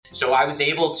So I was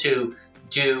able to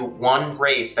do one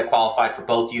race that qualified for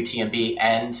both UTMB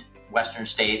and Western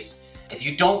States. If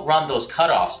you don't run those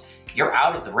cutoffs, you're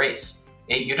out of the race.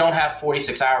 You don't have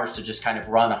 46 hours to just kind of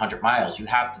run 100 miles. You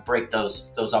have to break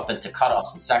those up into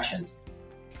cutoffs and sections.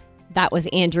 That was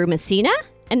Andrew Messina,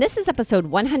 and this is episode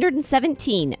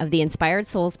 117 of the Inspired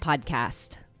Souls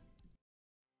podcast.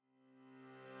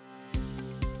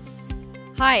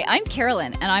 Hi, I'm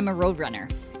Carolyn, and I'm a road runner.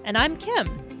 And I'm Kim,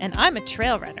 and I'm a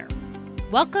trail runner.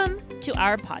 Welcome to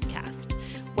our podcast,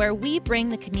 where we bring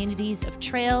the communities of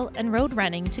trail and road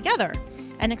running together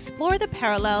and explore the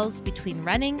parallels between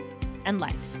running and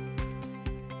life.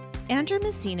 Andrew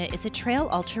Messina is a trail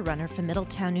ultra runner from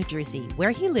Middletown, New Jersey,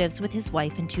 where he lives with his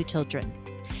wife and 2 children.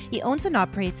 He owns and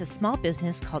operates a small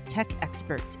business called Tech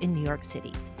Experts in New York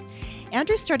City.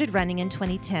 Andrew started running in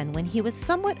 2010 when he was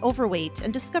somewhat overweight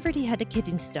and discovered he had a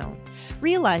kidney stone,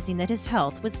 realizing that his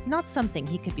health was not something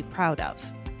he could be proud of.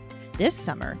 This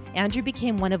summer, Andrew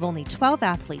became one of only 12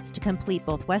 athletes to complete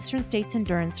both Western States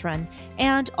Endurance Run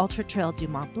and Ultra Trail du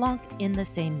Mont Blanc in the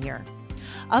same year.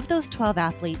 Of those 12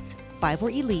 athletes, 5 were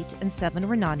elite and 7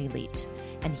 were non-elite,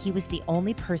 and he was the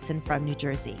only person from New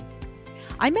Jersey.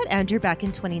 I met Andrew back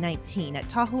in 2019 at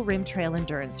Tahoe Rim Trail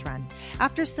Endurance Run.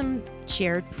 After some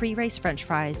shared pre-race french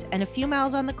fries and a few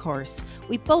miles on the course,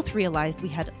 we both realized we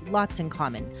had lots in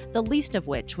common, the least of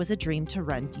which was a dream to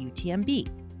run UTMB.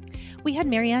 We had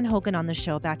Marianne Hogan on the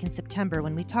show back in September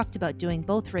when we talked about doing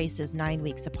both races 9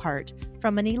 weeks apart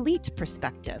from an elite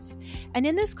perspective. And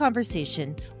in this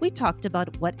conversation, we talked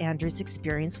about what Andrew's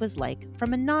experience was like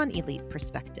from a non-elite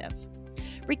perspective.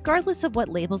 Regardless of what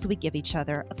labels we give each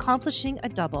other, accomplishing a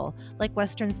double like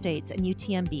Western States and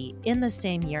UTMB in the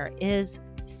same year is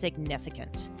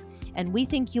significant. And we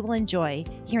think you will enjoy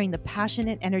hearing the passion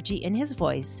and energy in his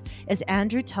voice as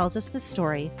Andrew tells us the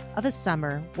story of a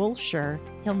summer we're sure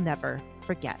he'll never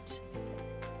forget.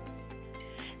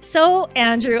 So,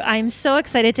 Andrew, I'm so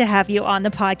excited to have you on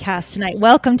the podcast tonight.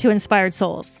 Welcome to Inspired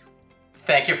Souls.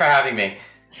 Thank you for having me.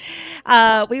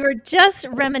 We were just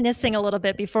reminiscing a little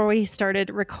bit before we started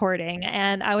recording,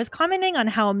 and I was commenting on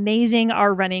how amazing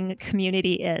our running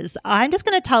community is. I'm just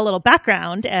going to tell a little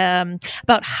background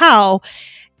about how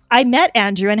I met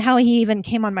Andrew and how he even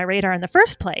came on my radar in the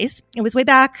first place. It was way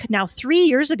back now 3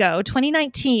 years ago,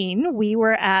 2019. We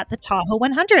were at the Tahoe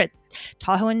 100,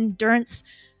 Tahoe Endurance.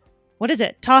 What is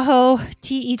it? Tahoe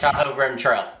Tahoe Rim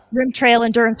Trail. Rim Trail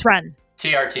Endurance Run.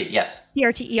 TRT, yes.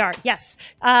 TRTER,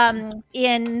 yes.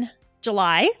 In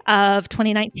July of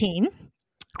 2019.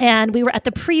 And we were at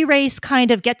the pre-race kind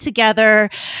of get together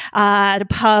at a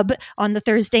pub on the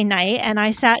Thursday night. And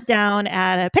I sat down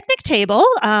at a picnic table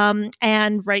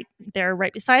and right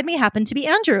beside me happened to be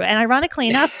Andrew. And ironically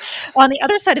enough, on the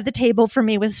other side of the table for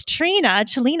me was Trina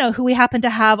Cellino, who we happened to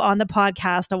have on the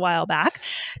podcast a while back.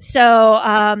 So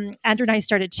Andrew and I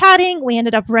started chatting. We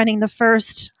ended up running the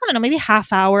first, maybe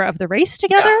half hour of the race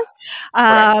together.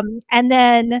 Yeah. Right. And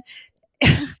then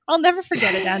I'll never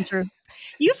forget it, Andrew.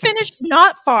 You finished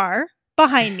not far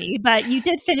behind me, but you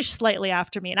did finish slightly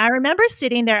after me. And I remember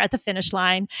sitting there at the finish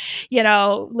line,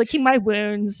 licking my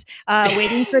wounds,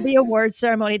 waiting for the awards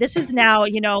ceremony. This is now,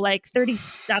 like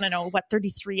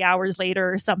 33 hours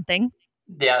later or something.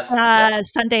 Yes.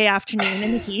 Sunday afternoon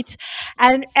in the heat.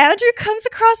 And Andrew comes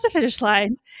across the finish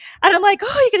line. And I'm like,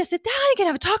 oh, you're going to sit down? You're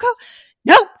going to have a taco?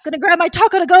 Nope, going to grab my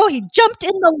taco to go. He jumped in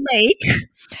the lake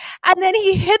and then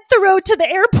he hit the road to the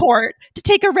airport to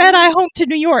take a red eye home to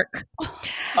New York.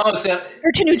 Or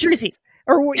to New Jersey.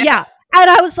 Yeah. And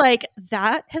I was like,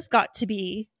 that has got to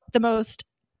be the most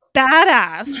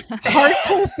badass,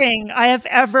 hardcore thing I have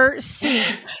ever seen.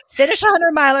 Finish a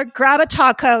 100-miler, grab a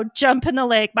taco, jump in the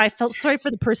lake. I felt sorry for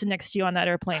the person next to you on that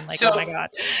airplane. Oh my God.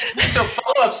 So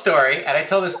follow-up story, and I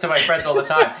tell this to my friends all the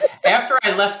time. After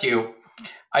I left you,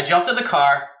 I jumped in the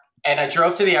car and I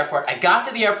drove to the airport. I got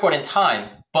to the airport in time,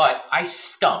 but I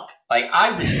stunk. Like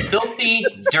I was filthy,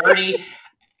 dirty.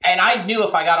 And I knew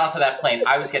if I got onto that plane,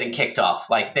 I was getting kicked off.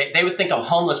 Like they would think a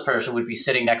homeless person would be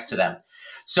sitting next to them.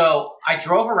 So I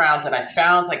drove around and I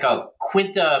found like a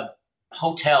Quinta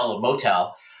hotel or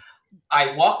motel.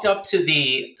 I walked up to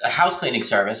the house cleaning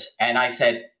service and I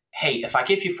said, hey, if I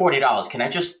give you $40, can I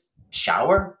just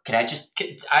shower?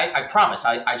 I promise.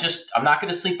 I'm not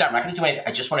going to sleep there. I'm not going to do anything.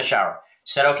 I just want to shower.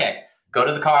 She said, okay, go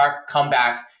to the car, come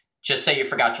back. Just say you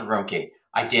forgot your room key.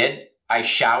 I did. I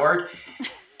showered.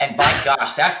 And my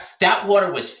gosh, that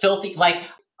water was filthy. Like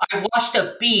I washed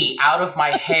a bee out of my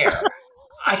hair.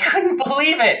 I couldn't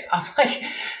believe it. I'm like,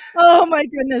 oh my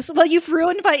goodness. Well, you've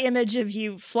ruined my image of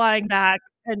you flying back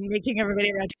and making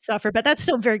everybody around you suffer, but that's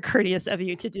still very courteous of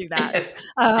you to do that.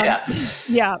 Yeah.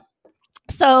 Yeah.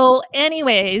 So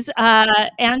anyways,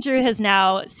 Andrew has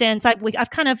now, since I've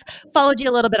kind of followed you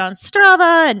a little bit on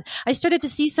Strava, and I started to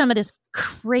see some of this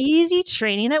crazy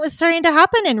training that was starting to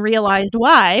happen and realized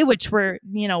why, which we're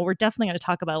definitely going to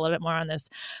talk about a little bit more on this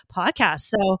podcast.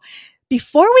 So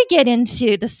before we get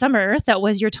into the summer that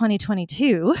was your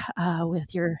 2022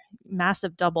 with your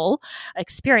massive double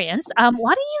experience, why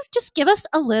don't you just give us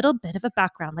a little bit of a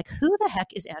background? Like, who the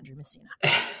heck is Andrew Messina?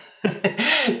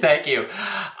 Thank you.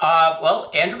 Well,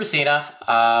 Andrew Messina,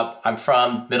 I'm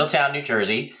from Middletown, New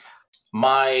Jersey.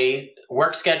 My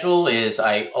work schedule is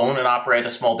I own and operate a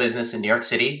small business in New York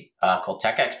City called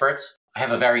Tech Experts. I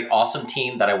have a very awesome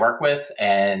team that I work with,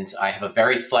 and I have a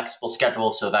very flexible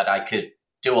schedule so that I could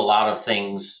do a lot of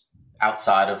things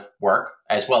outside of work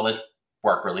as well as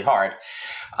work really hard.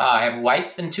 I have a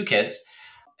wife and 2 kids,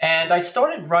 and I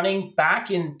started running back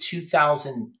in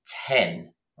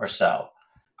 2010 or so.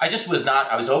 I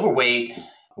was overweight,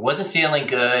 wasn't feeling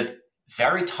good,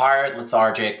 very tired,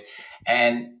 lethargic,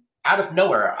 and out of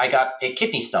nowhere, I got a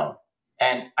kidney stone.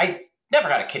 And I never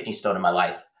got a kidney stone in my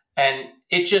life. And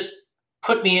it just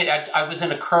put me, I was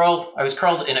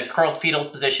curled in a curled fetal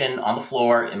position on the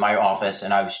floor in my office,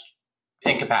 and I was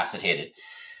incapacitated.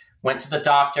 Went to the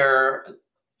doctor.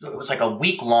 It was like a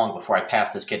week long before I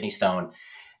passed this kidney stone.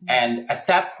 And at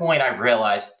that point, I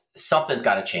realized something's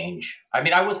got to change. I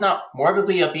mean, I was not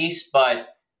morbidly obese, but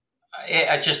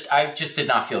I just did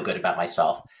not feel good about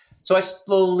myself. So I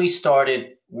slowly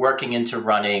started working into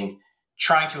running,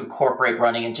 trying to incorporate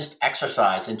running and just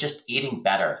exercise and just eating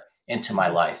better into my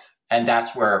life. And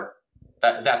that's where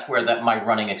my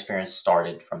running experience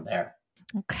started from there.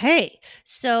 Okay.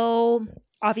 So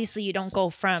obviously you don't go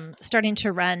from starting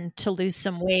to run to lose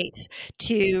some weight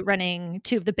to running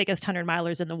 2 of the biggest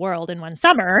 100-milers in the world in one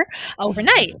summer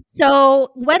overnight. So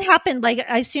what happened? Like,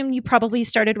 I assume you probably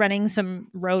started running some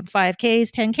road 5Ks,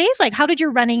 10Ks. Like, how did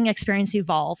your running experience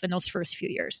evolve in those first few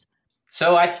years?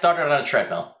 So I started on a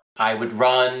treadmill. I would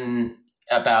run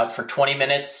about for 20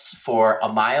 minutes for a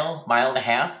mile and a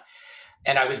half.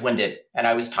 And I was winded and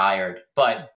I was tired,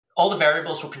 but all the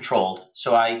variables were controlled.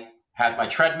 So I had my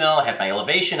treadmill, I had my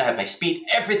elevation, I had my speed.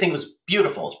 Everything was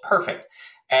beautiful. It's perfect.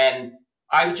 And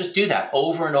I would just do that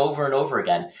over and over and over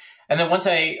again. And then one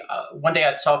day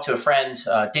I talked to a friend,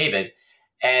 David,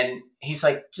 and he's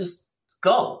like, just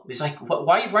go. He's like,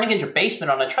 why are you running in your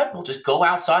basement on a treadmill? Just go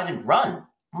outside and run.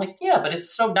 I'm like, yeah, but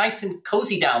it's so nice and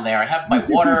cozy down there. I have my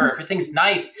water. Everything's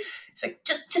nice. He's like,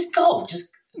 just go.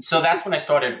 So that's when I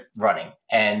started running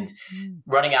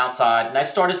outside. And I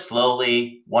started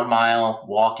slowly, 1 mile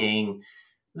walking.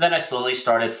 Then I slowly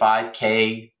started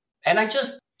 5K. And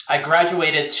I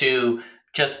graduated to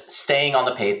just staying on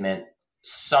the pavement,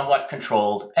 somewhat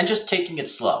controlled, and just taking it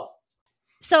slow.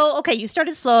 So, okay, you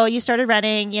started slow, you started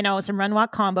running, some run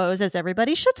walk combos, as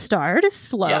everybody should start,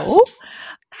 slow. Yes.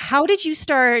 How did you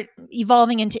start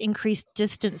evolving into increased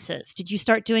distances? Did you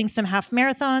start doing some half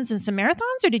marathons and some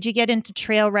marathons, or did you get into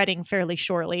trail running fairly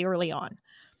shortly early on?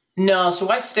 No, so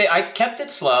I kept it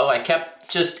slow. I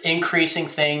kept just increasing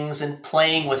things and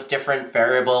playing with different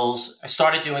variables. I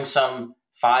started doing some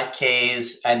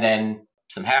 5Ks and then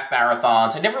some half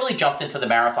marathons. I never really jumped into the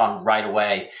marathon right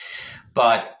away,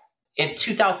 but in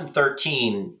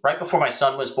 2013, right before my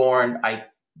son was born, I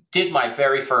did my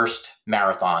very first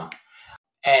marathon,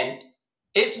 and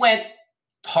it went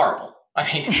horrible.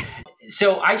 I mean,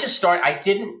 so I just started, I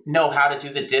didn't know how to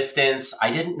do the distance.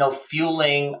 I didn't know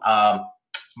fueling.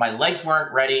 My legs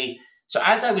weren't ready. So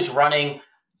as I was running,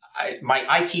 my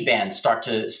IT band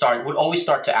would always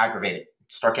start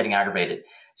getting aggravated.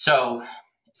 So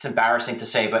it's embarrassing to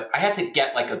say, but I had to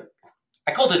get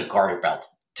I called it a garter belt.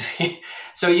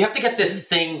 So you have to get this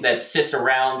thing that sits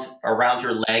around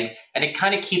your leg, and it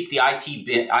kind of keeps the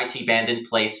IT band in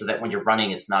place so that when you're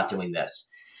running, it's not doing this.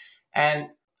 And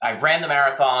I ran the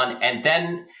marathon, and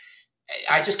then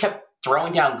I just kept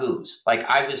throwing down goos. Like,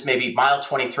 I was maybe mile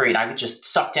 23, and I would just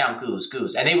suck down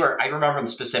goos. And I remember them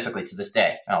specifically to this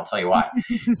day, and I'll tell you why.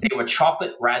 They were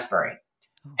chocolate raspberry.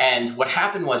 And what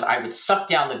happened was I would suck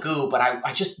down the goo, but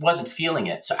I just wasn't feeling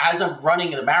it. So as I'm running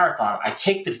the marathon, I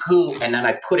take the goo and then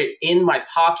I put it in my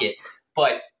pocket,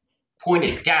 but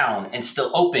pointed down and still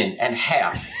open and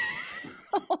half.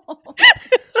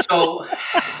 So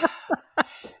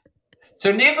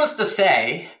needless to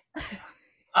say,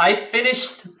 I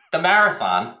finished the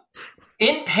marathon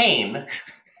in pain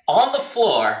on the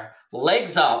floor,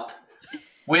 legs up,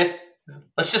 with,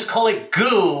 let's just call it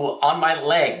goo on my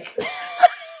leg.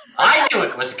 I knew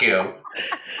it was goo.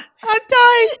 I'm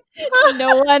dying.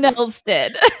 No one else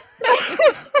did.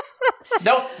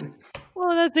 Nope.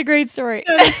 Well, that's a great story.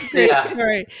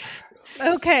 Story.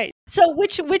 Okay. So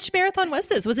which marathon was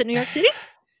this? Was it New York City?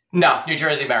 No, New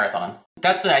Jersey Marathon.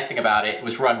 That's the nice thing about it. It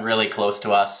was run really close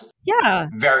to us. Yeah.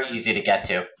 Very easy to get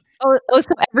to. Oh, so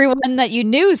everyone that you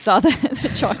knew saw the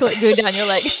chocolate go down your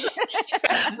leg.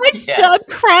 I'm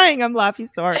crying. I'm laughing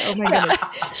so hard. Oh my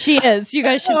goodness. She is. You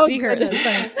guys should see her. Goodness.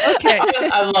 It's Okay.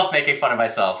 I love making fun of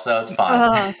myself, so it's fine.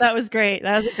 Oh, that was great.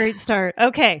 That was a great start.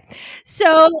 Okay.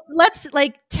 So let's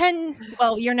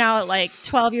you're now at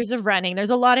 12 years of running.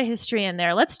 There's a lot of history in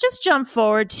there. Let's just jump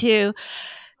forward to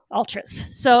ultras.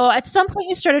 So at some point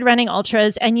you started running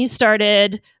ultras and you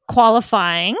started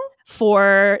qualifying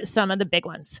for some of the big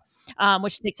ones,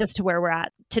 which takes us to where we're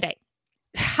at today.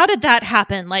 How did that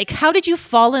happen? How did you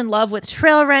fall in love with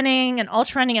trail running and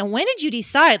ultra running? And when did you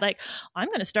decide, I'm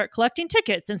going to start collecting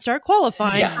tickets and start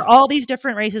qualifying for all these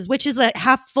different races, which is a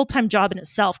half full-time job in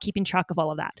itself, keeping track of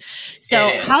all of that.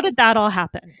 So how did that all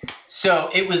happen? So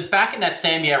it was back in that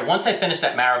same year. Once I finished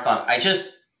that marathon, I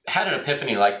just had an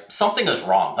epiphany, something is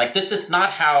wrong. This is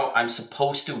not how I'm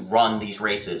supposed to run these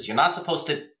races. You're not supposed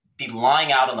to be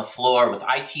lying out on the floor with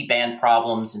IT band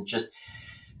problems and just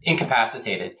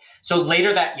incapacitated. So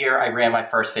later that year, I ran my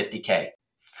first 50K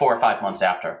 4 or 5 months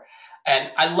after. And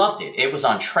I loved it. It was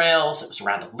on trails. It was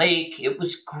around a lake. It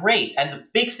was great. And the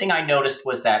big thing I noticed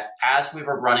was that as we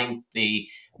were running the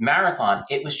marathon,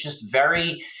 it was just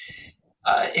very,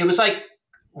 it was like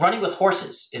running with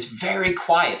horses. It's very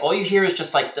quiet. All you hear is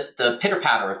just the pitter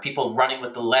patter of people running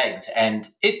with the legs. And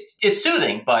it's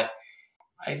soothing, but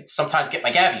I sometimes get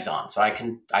my gabbies on so I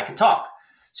can talk.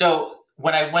 So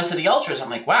when I went to the ultras,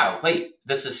 I'm like, wow, wait,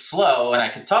 this is slow and I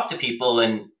can talk to people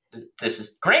and this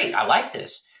is great. I like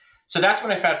this. So that's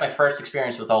when I had my first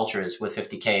experience with ultras with the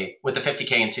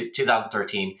 50K in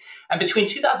 2013. And between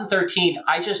 2013,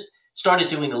 I just started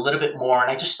doing a little bit more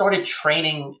and I just started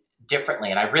training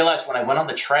differently. And I realized when I went on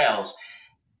the trails,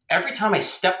 every time I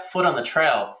stepped foot on the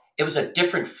trail, it was a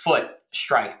different foot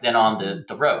strike than on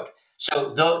the road.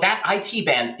 So that IT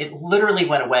band, it literally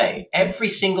went away. Every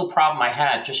single problem I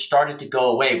had just started to go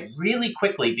away really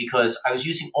quickly because I was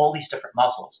using all these different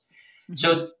muscles. Mm-hmm.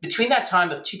 So between that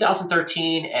time of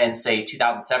 2013 and say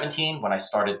 2017, when I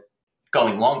started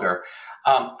going longer,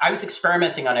 I was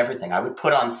experimenting on everything. I would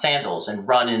put on sandals and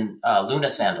run in Luna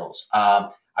sandals.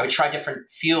 I would try different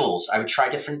fuels. I would try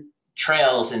different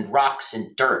trails and rocks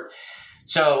and dirt.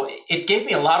 So it gave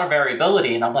me a lot of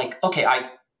variability. And I'm like, okay,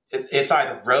 it's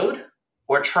either road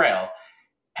or trail.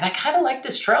 And I kind of like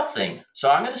this trail thing. So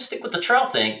I'm going to stick with the trail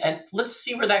thing and let's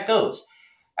see where that goes.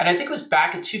 And I think it was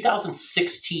back in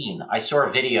 2016, I saw a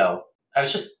video. I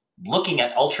was just looking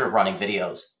at ultra running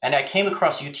videos and I came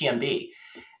across UTMB,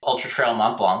 Ultra Trail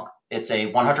Mont Blanc. It's a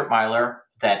 100 miler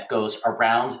that goes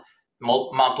around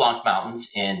Mont Blanc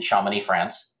Mountains in Chamonix,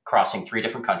 France, crossing 3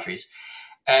 different countries.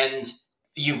 And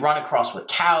you run across with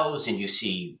cows and you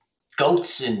see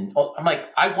goats and I'm like,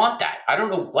 I want that. I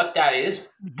don't know what that is,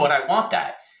 but I want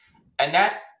that. And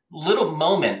that little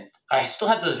moment, I still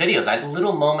have those videos. That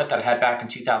little moment that I had back in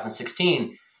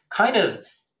 2016 kind of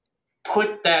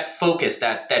put that focus,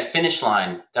 that finish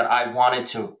line that I wanted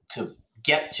to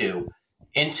get to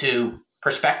into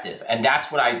perspective. And that's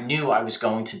what I knew I was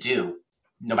going to do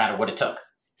no matter what it took.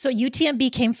 So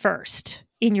UTMB came first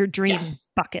in your dream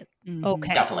bucket. Mm-hmm.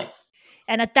 Okay. Definitely.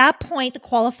 And at that point, the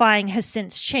qualifying has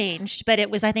since changed, but it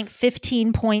was, I think,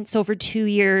 15 points over 2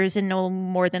 years and no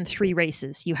more than 3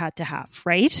 races you had to have,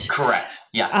 right? Correct.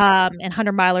 Yes. And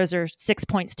 100 milers are 6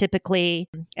 points typically,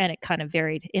 and it kind of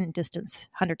varied in distance.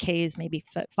 100 Ks, maybe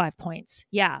 5 points.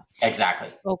 Yeah. Exactly.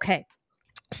 Okay.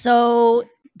 So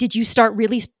did you start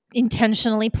really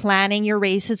intentionally planning your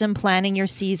races and planning your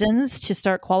seasons to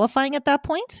start qualifying at that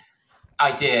point?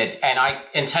 I did. And I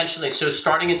intentionally, so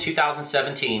starting in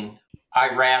 2017,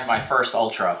 I ran my first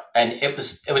ultra and it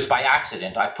was by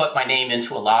accident. I put my name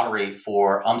into a lottery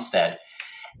for Umstead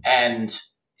and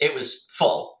it was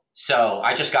full. So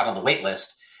I just got on the wait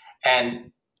list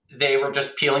and they were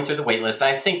just peeling through the wait list.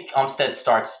 And I think Umstead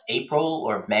starts April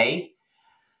or May.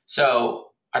 So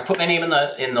I put my name in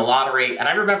the lottery and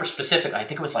I remember specifically, I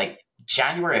think it was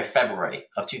January or February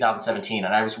of 2017.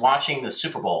 And I was watching the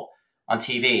Super Bowl on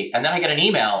TV and then I get an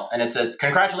email and it said,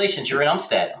 congratulations, you're in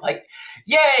Umstead. I'm like,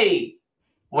 yay.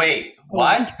 Wait,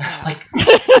 what?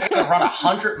 I gotta run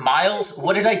 100 miles?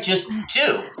 What did I just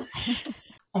do?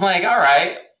 I'm like, all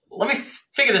right, let me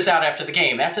figure this out after the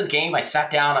game. After the game, I sat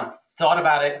down and thought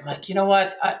about it. I'm like, you know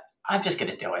what? I'm just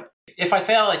going to do it. If I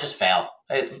fail, I just fail.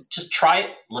 Just try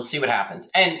it. Let's see what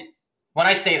happens. And when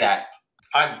I say that,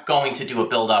 I'm going to do a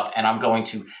build up and I'm going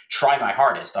to try my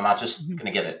hardest. I'm not just going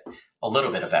to give it a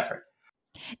little bit of effort.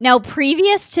 Now,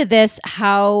 previous to this,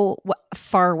 how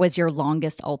far was your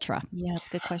longest ultra? Yeah, that's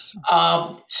a good question.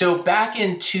 So back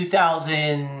in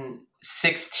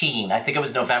 2016, I think it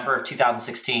was November of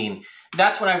 2016,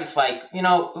 that's when I was like,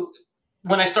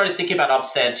 when I started thinking about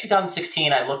Upstead,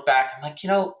 2016, I look back, I'm like,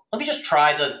 let me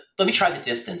try the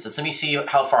distance. Let me see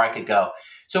how far I could go.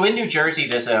 So in New Jersey,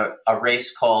 there's a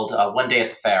race called One Day at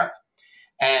the Fair.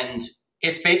 And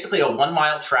it's basically a 1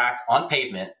 mile track on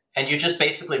pavement. And you just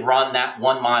basically run that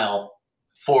 1 mile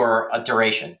for a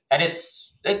duration. And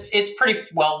it's pretty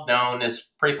well known,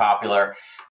 it's pretty popular.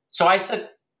 So I said,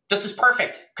 this is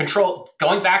perfect.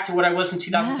 Going back to what I was in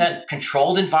 2010,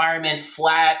 controlled environment,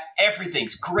 flat,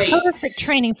 everything's great. Perfect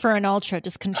training for an ultra,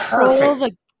 just control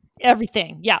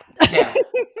everything. Yeah. Yeah.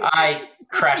 I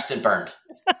crashed and burned.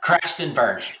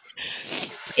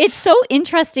 It's so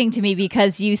interesting to me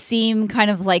because you seem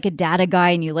kind of like a data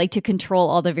guy and you like to control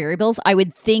all the variables. I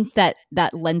would think that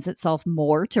lends itself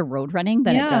more to road running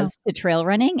than it does to trail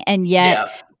running. And yet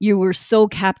you were so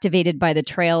captivated by the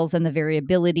trails and the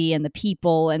variability and the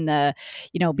people and the,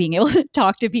 being able to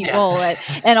talk to people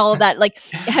and all of that. Like,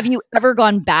 have you ever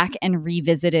gone back and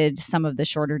revisited some of the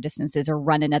shorter distances or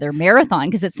run another marathon?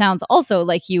 Because it sounds also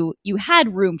like you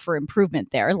had room for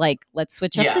improvement there. Like, let's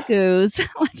switch up the goose.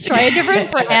 Let's try a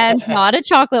different brand, not a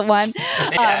chocolate one.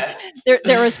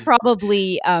 There was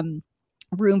probably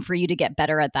room for you to get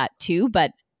better at that too.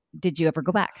 But did you ever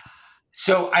go back?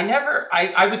 So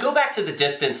I would go back to the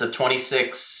distance of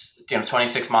 26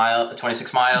 miles,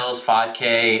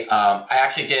 5K. I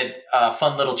actually did a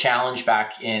fun little challenge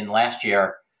back in last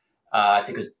year. I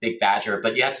think it was Big Badger,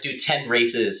 but you have to do 10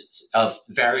 races of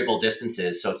variable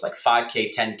distances. So it's like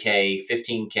 5K, 10K,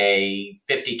 15K,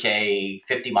 50K,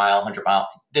 50 mile, 100 mile.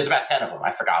 There's about 10 of them.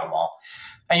 I forgot them all.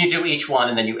 And you do each one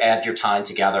and then you add your time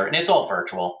together and it's all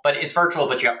virtual, but you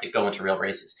have to go into real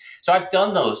races. So I've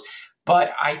done those,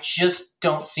 but I just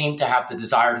don't seem to have the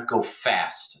desire to go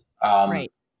fast.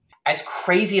 Right. As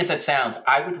crazy as it sounds,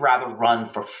 I would rather run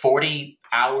for 40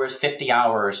 hours, 50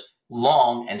 hours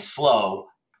long and slow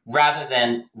rather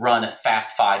than run a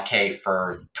fast 5K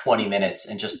for 20 minutes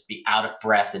and just be out of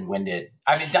breath and winded.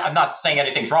 I mean, I'm not saying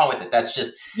anything's wrong with it. That's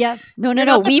just... Yeah.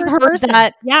 No. We've heard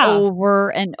that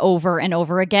over and over and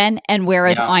over again. And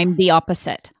whereas I'm the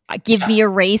opposite. Give me a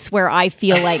race where I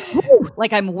feel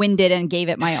like I'm winded and gave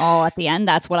it my all at the end.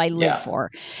 That's what I live for.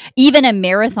 Even a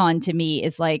marathon to me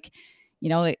is like,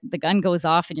 the gun goes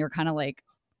off and you're kind of like,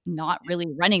 not really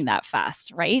running that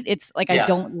fast, right? It's like, I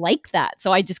don't like that.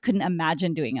 So I just couldn't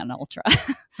imagine doing an ultra.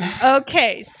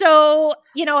 Okay. So,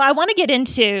 I want to get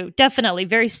into definitely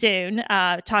very soon,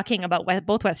 talking about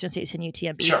both Western States and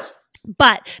UTMB. Sure.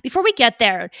 But before we get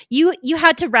there, you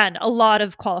had to run a lot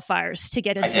of qualifiers to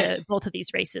get into both of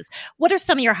these races. What are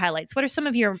some of your highlights? What are some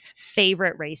of your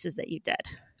favorite races that you did?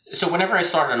 So whenever I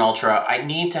start an ultra, I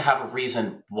need to have a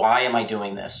reason. Why am I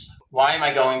doing this? Why am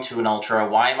I going to an ultra?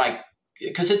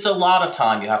 Because it's a lot of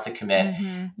time you have to commit.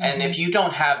 And if you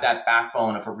don't have that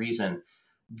backbone of a reason,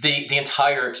 the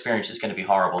entire experience is going to be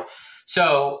horrible.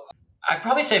 So I'd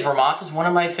probably say Vermont is one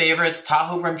of my favorites.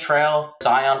 Tahoe Rim Trail,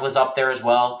 Zion was up there as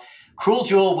well. Cruel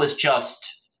Jewel was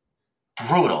just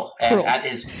brutal. And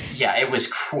it was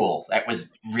cruel. That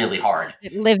was really hard.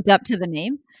 It lived up to the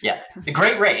name. Yeah. A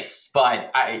great race,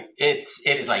 but it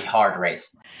is a hard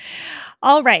race.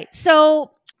 All right.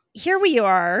 So here we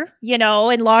are,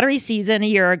 in lottery season a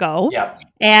year ago. Yeah.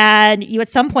 And you at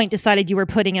some point decided you were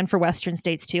putting in for Western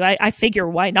States too. I figure,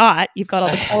 why not? You've got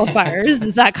all the qualifiers.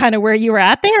 Is that kind of where you were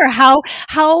at there? Or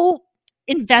how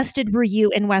invested were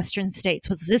you in Western States?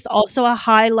 Was this also a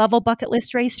high level bucket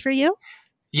list race for you?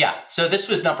 Yeah. So this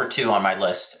was number 2 on my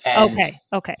list. And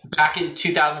Okay. Back in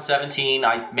 2017,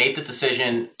 I made the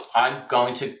decision, I'm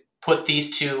going to put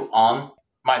these 2 on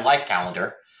my life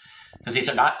calendar, because these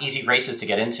are not easy races to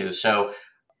get into. So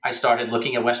I started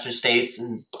looking at Western States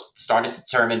and started to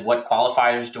determine what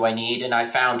qualifiers do I need. And I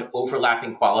found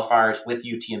overlapping qualifiers with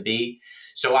UTMB.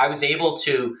 So I was able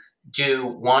to do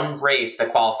one race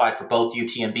that qualified for both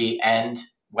UTMB and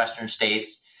Western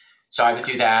States. So I would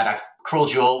do that. Cruel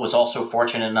Jewel was also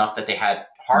fortunate enough that they had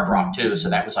Hard Rock too. So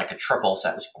that was like a triple. So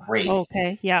that was great.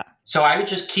 Okay. Yeah. So I would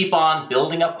just keep on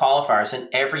building up qualifiers. And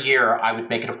every year I would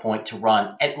make it a point to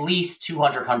run at least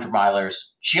 200 100-milers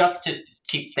just to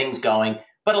keep things going.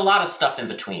 But a lot of stuff in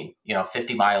between,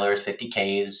 50 milers,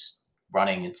 50Ks,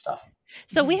 running and stuff.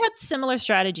 So we had similar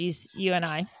strategies, you and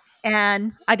I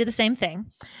did the same thing,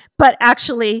 but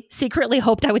actually secretly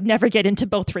hoped I would never get into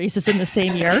both races in the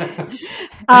same year.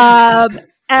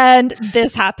 And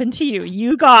this happened to you.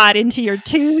 You got into your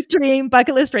 2 dream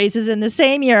bucket list races in the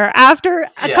same year after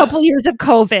a couple years of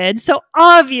COVID. So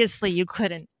obviously you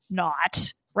couldn't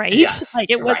not. right? Yes, Like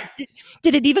it was. right.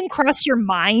 Did it even cross your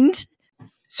mind?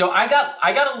 So I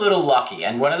got a little lucky,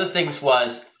 and one of the things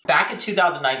was back in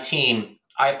 2019,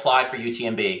 I applied for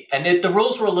UTMB, and the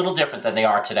rules were a little different than they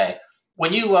are today.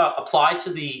 When you applied to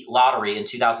the lottery in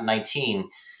 2019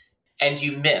 and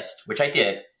you missed, which I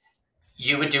did,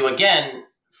 you would do again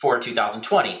for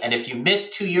 2020, and if you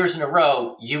missed 2 years in a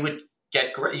row, you'd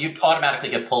automatically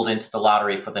get pulled into the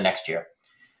lottery for the next year.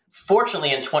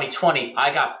 Fortunately, in 2020,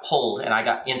 I got pulled and I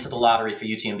got into the lottery for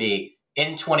UTMB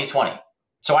in 2020.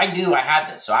 So I knew I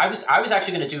had this. So I was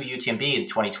actually going to do UTMB in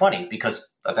 2020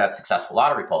 because of that successful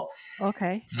lottery pull.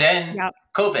 Okay. Then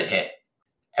COVID hit,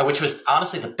 and which was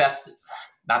honestly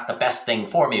not the best thing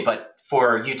for me, but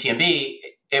for UTMB,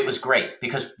 it was great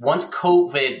because once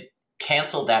COVID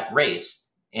canceled that race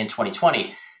in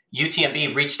 2020,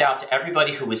 UTMB reached out to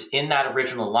everybody who was in that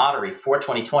original lottery for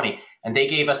 2020, and they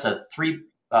gave us a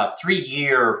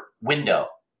three-year window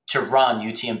to run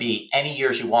UTMB any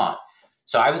years you want.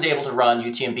 So I was able to run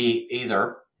UTMB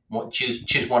either,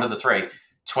 choose one of the three,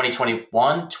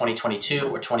 2021, 2022,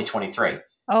 or 2023.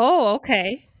 Oh,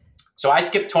 okay. So I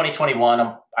skipped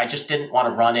 2021. I just didn't want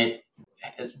to run it.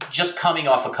 Just coming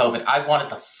off of COVID, I wanted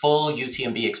the full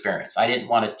UTMB experience. I didn't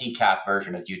want a decaf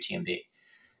version of UTMB.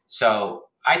 So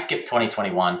I skipped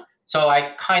 2021. So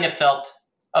I kind of felt,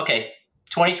 okay,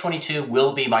 2022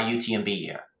 will be my UTMB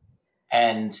year.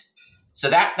 And so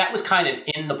that was kind of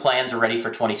in the plans already for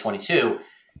 2022.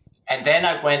 And then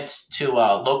I went to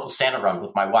a local Santa run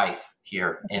with my wife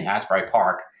here in Asbury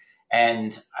Park.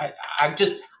 And I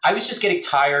was just getting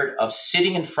tired of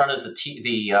sitting in front of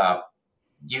the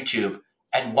YouTube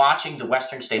and watching the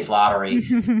Western States Lottery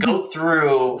go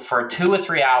through for 2 or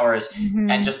 3 hours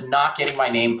and just not getting my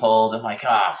name pulled. I'm like,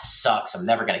 this sucks. I'm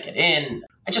never going to get in.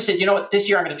 I just said, you know what? This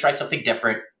year I'm going to try something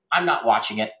different. I'm not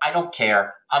watching it. I don't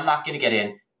care. I'm not going to get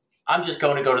in. I'm just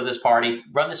going to go to this party,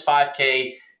 run this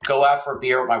 5K, go out for a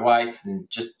beer with my wife, and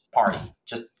just party,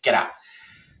 just get out.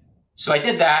 So I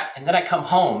did that, and then I come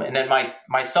home, and then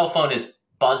my cell phone is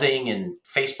buzzing, and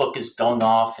Facebook is going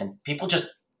off, and people just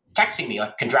texting me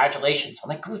like, congratulations. I'm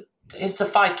like, it's a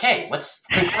 5K.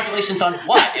 Congratulations on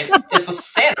what? It's a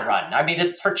Santa run. I mean,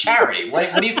 it's for charity.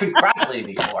 What are you congratulating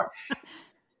me for?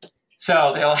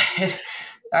 So they're like,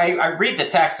 I read the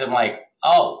text, I'm like,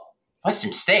 oh,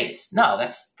 Western States? No,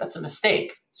 that's a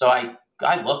mistake. So I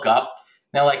look up,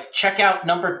 and they're like, check out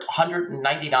number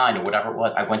 199 or whatever it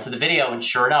was. I went to the video, and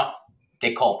sure enough,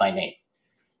 they called my name.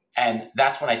 And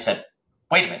that's when I said,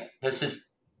 wait a minute, this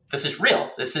is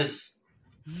real. This is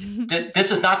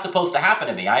not supposed to happen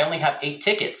to me. I only have 8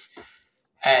 tickets.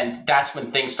 And that's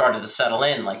when things started to settle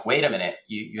in. Like, wait a minute,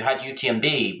 you had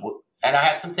UTMB, and I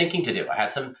had some thinking to do. I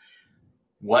had some,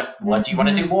 what do you want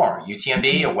to do more,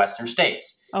 UTMB or Western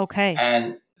States? Okay.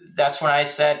 And that's when I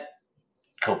said,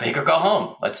 go big or go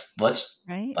home. Let's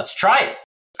try it.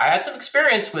 I had some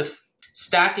experience with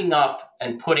stacking up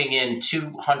and putting in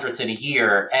 200s in a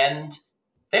year, and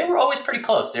they were always pretty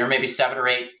close. They were maybe 7 or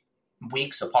 8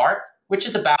 weeks apart, which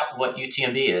is about what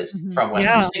UTMB is from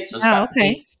Western States. So it's about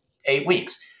 8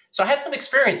 weeks. So I had some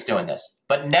experience doing this,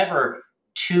 but never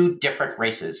 2 different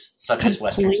races, such as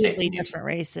Western States and different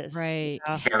races. Right.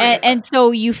 And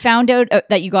so you found out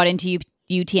that you got into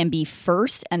UTMB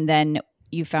first, and then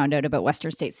you found out about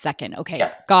Western States second. Okay.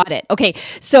 Yeah. Got it. Okay.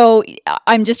 So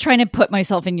I'm just trying to put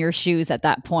myself in your shoes at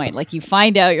that point. Like, you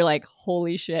find out, you're like,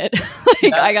 holy shit,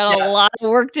 I got a lot of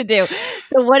work to do.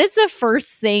 So what is the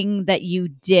first thing that you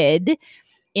did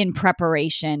in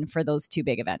preparation for those 2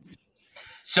 big events?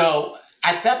 So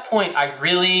at that point,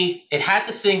 it had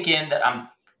to sink in that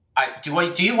do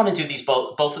you want to do these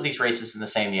both of these races in the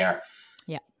same year?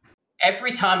 Yeah.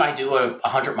 Every time I do a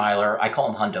 100-miler, I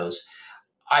call them hundos,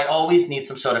 I always need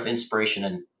some sort of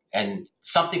inspiration and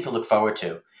something to look forward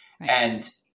to. Right. And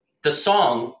the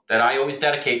song that I always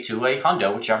dedicate to a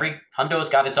hundo, which every hundo has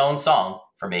got its own song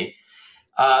for me.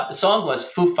 The song was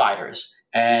Foo Fighters,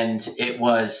 and it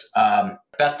was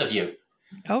Best of You.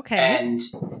 Okay. And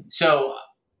so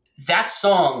that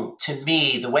song, to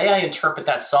me, the way I interpret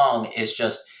that song is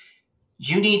just,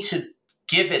 you need to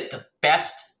give it the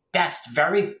best,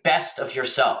 very best of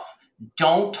yourself.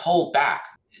 Don't hold back.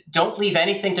 Don't leave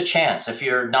anything to chance. If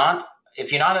you're not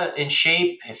in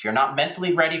shape, if you're not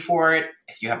mentally ready for it,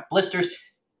 if you have blisters,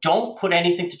 don't put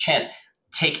anything to chance.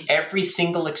 Take every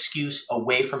single excuse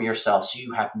away from yourself so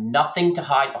you have nothing to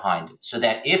hide behind, so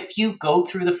that if you go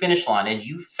through the finish line and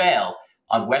you fail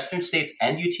on Western States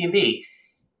and UTMB,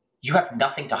 you have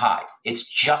nothing to hide. It's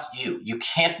just you. You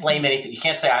can't blame anything. You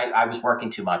can't say, I was working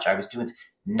too much. I was doing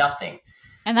nothing.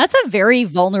 And that's a very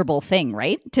vulnerable thing,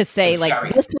 right? To say,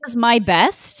 like, this was my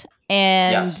best.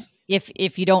 And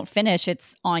if you don't finish,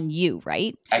 it's on you,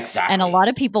 right? Exactly. And a lot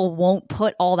of people won't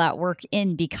put all that work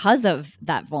in because of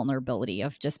that vulnerability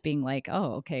of just being like,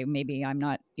 oh, okay, maybe I'm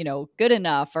not, good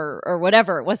enough or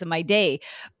whatever. It wasn't my day.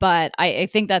 But I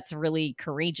think that's really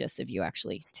courageous of you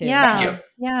actually to.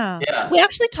 Yeah. We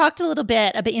actually talked a little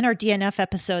bit about in our DNF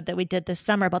episode that we did this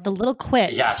summer about the little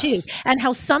quits too, and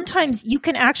how sometimes you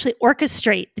can actually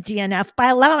orchestrate the DNF by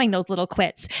allowing those little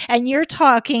quits. And you're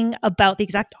talking about the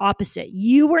exact opposite.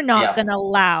 You were not going to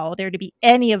allow there to be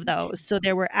any of those. So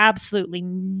there were absolutely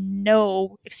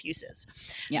no excuses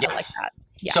like that.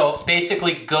 Yeah. So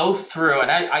basically go through,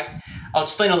 and I'll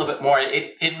explain a little bit more.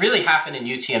 It really happened in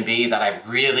UTMB that I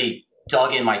really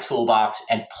dug in my toolbox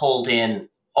and pulled in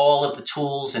all of the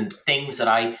tools and things that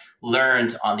I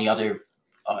learned on the other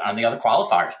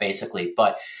qualifiers, basically.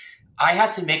 But I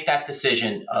had to make that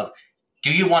decision of,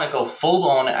 do you want to go full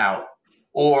blown out,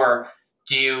 or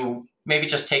do you maybe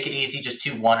just take it easy, just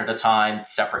do one at a time,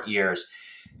 separate years?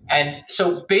 And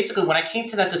so basically when I came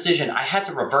to that decision, I had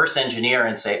to reverse engineer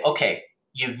and say, okay,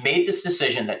 you've made this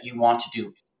decision that you want to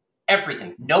do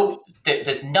everything. No,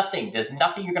 there's nothing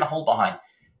you're going to hold behind.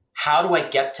 How do I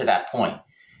get to that point?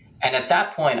 And at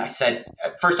that point, I said,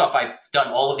 first off, I've done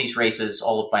all of these races,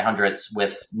 all of my hundreds,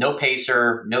 with no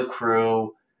pacer, no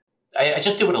crew. I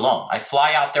just do it alone. I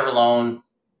fly out there alone,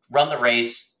 run the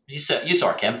race. You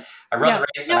saw it, Kim. I run the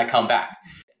race and I come back.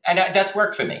 And that's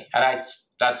worked for me. And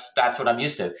that's what I'm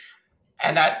used to.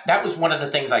 And that was one of the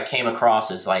things I came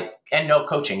across is and no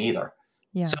coaching either.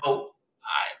 Yeah. So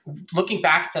looking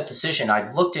back at that decision,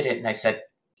 I looked at it and I said,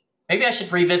 maybe I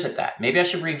should revisit that. Maybe I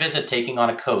should revisit taking on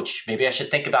a coach. Maybe I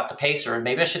should think about the pacer, and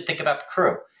maybe I should think about the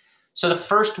crew. So the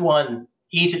first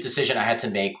easy decision I had to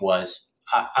make was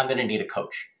I'm going to need a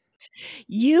coach.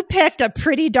 You picked a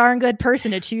pretty darn good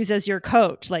person to choose as your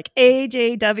coach, like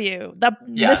AJW,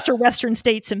 Mr. Western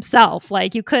States himself.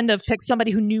 You couldn't have picked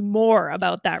somebody who knew more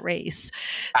about that race.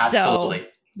 Absolutely. So,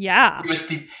 yeah.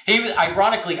 He was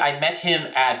ironically, I met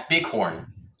him at Bighorn.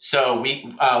 So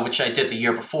which I did the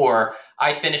year before.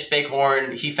 I finished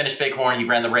Bighorn. He finished Bighorn. He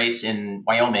ran the race in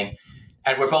Wyoming,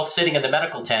 and we're both sitting in the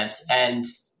medical tent. And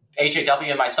AJW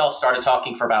and myself started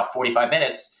talking for about 45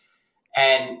 minutes,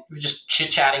 and we were just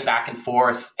chit-chatting back and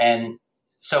forth. And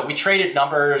so we traded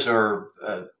numbers or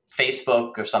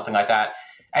Facebook or something like that.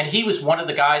 And he was one of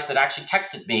the guys that actually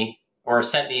texted me or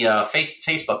sent me a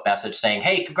Facebook message saying,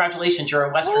 "Hey, congratulations, you're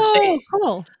in Western States."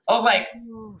 Cool. I was like,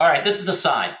 all right, this is a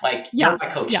sign. You're my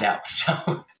coach now.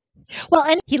 So. Well,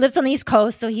 and he lives on the East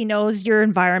Coast, so he knows your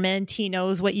environment. He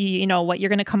knows what what you're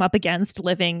going to come up against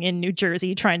living in New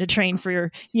Jersey, trying to train for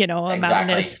your, a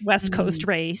mountainous West Coast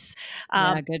race.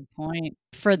 Good point.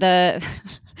 For the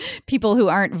people who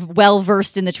aren't well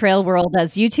versed in the trail world,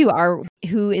 as you two are,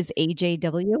 who is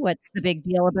AJW? What's the big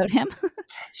deal about him?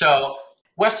 So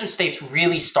Western States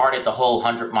really started the whole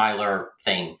 100-miler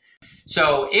thing.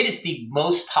 So it is the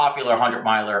most popular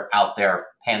 100-miler out there,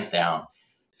 hands down.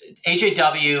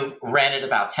 AJW ran it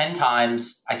about 10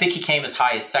 times. I think he came as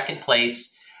high as second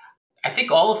place. I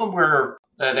think all of them were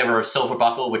silver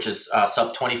buckle, which is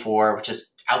sub 24, which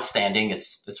is outstanding.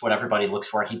 It's what everybody looks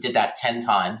for. He did that 10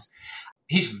 times.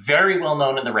 He's very well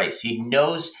known in the race. He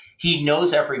knows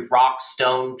every rock,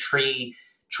 stone, tree,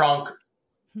 trunk,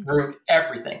 root,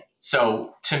 everything.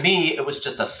 So to me, it was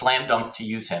just a slam dunk to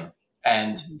use him.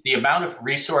 And the amount of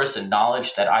resource and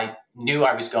knowledge that I knew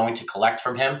I was going to collect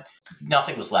from him,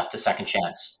 nothing was left to second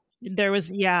chance. There was,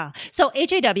 So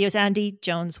AJW is Andy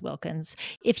Jones Wilkins.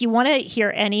 If you want to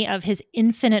hear any of his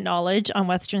infinite knowledge on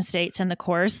Western States and the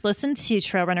course, listen to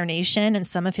Trail Runner Nation and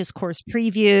some of his course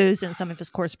previews and some of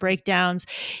his course breakdowns.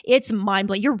 It's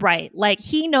mind-blowing. You're right.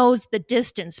 He knows the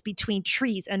distance between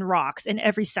trees and rocks in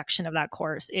every section of that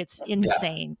course. It's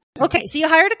insane. Yeah. Okay, so you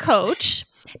hired a coach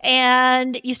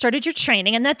and you started your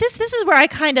training, and this is where I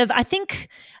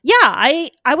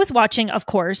was watching, of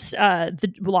course,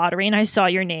 the lottery, and I saw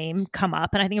your name come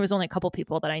up, and I think it was only a couple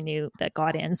people that I knew that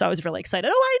got in, so I was really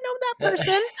excited. Oh, I know that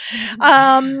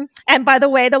person. And by the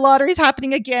way, the lottery is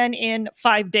happening again in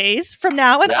 5 days from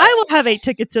now, and I will have 8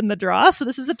 tickets in the draw, so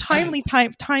this is a timely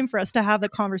time for us to have the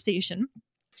conversation.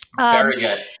 Very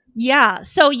good. Yeah,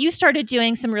 so you started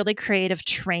doing some really creative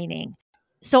training.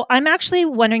 So I'm actually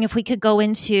wondering if we could go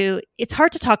into, it's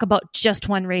hard to talk about just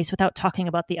one race without talking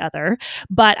about the other,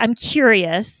 but I'm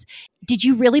curious, did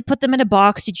you really put them in a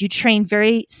box? Did you train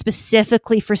very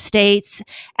specifically for states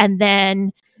and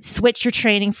then switch your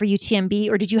training for UTMB,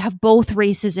 or did you have both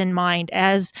races in mind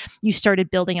as you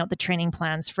started building out the training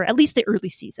plans for at least the early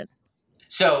season?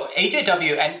 So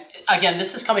AJW, and again,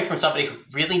 this is coming from somebody who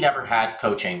really never had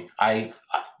coaching.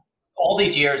 All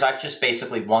these years, I've just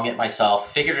basically wung it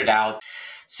myself, figured it out.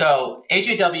 So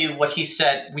AJW, what he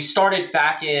said, we started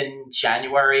back in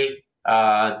January,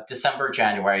 December,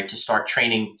 January, to start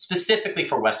training specifically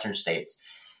for Western states.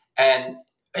 And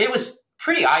it was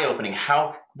pretty eye-opening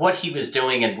what he was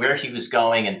doing and where he was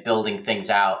going and building things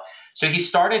out. So he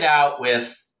started out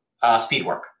with speed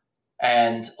work.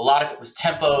 And a lot of it was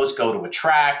tempos, go to a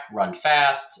track, run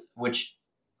fast, which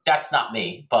that's not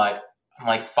me, but I'm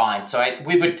like, fine. So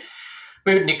we would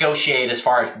negotiate as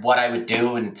far as what I would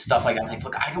do and stuff like that. I'm like,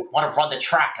 look, I don't want to run the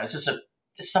track. This is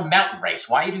a mountain race.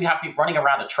 Why do you have to be running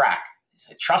around a track? He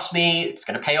said, trust me, it's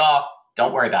going to pay off.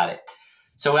 Don't worry about it.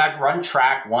 So I'd run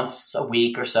track once a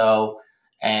week or so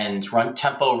and run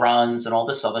tempo runs and all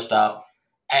this other stuff.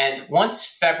 And once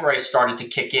February started to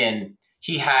kick in,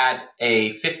 he had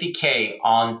a 50K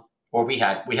we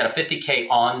had a 50K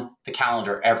on the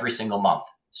calendar every single month.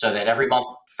 So that every month,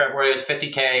 February was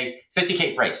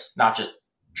 50K race, not just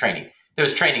training. There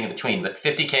was training in between, but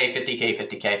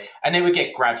 50K, and they would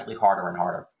get gradually harder and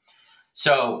harder.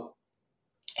 So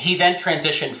he then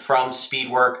transitioned from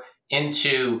speed work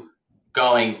into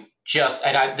going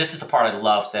this is the part I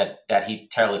love that he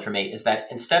tailored for me, is that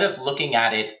instead of looking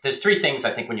at it, there's three things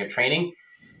I think when you're training.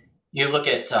 You look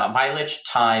at mileage,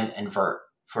 time, and vert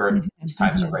for these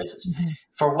types of races. Mm-hmm.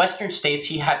 For Western states,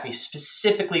 he had me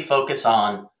specifically focus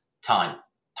on time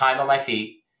on my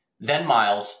feet, then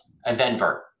miles, and then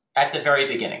vert at the very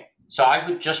beginning. So I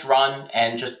would just run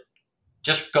and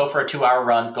just go for a 2-hour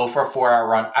run, go for a 4-hour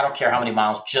run. I don't care how many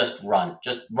miles, just run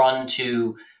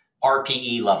to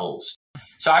RPE levels.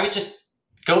 So I would just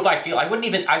go by feel. I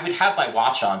would have my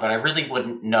watch on, but I really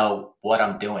wouldn't know what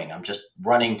I'm doing. I'm just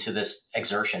running to this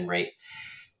exertion rate.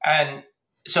 And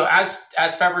so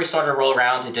as February started to roll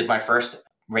around, I did my first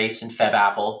race in Feb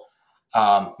Apple,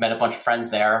 met a bunch of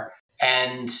friends there,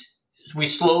 and we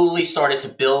slowly started to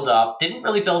build up. Didn't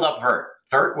really build up vert.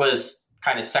 Vert was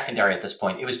kind of secondary at this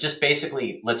point. It was just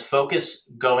basically, let's focus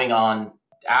going on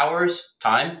hours,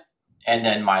 time, and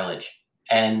then mileage.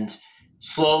 And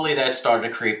slowly that started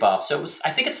to creep up. So I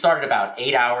think it started about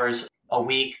 8 hours a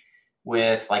week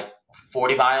with like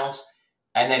 40 miles.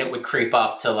 And then it would creep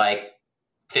up to like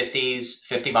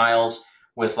 50 miles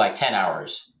with like 10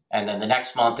 hours. And then the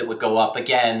next month it would go up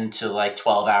again to like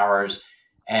 12 hours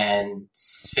and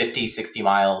 50, 60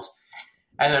 miles.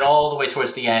 And then all the way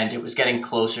towards the end, it was getting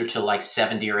closer to like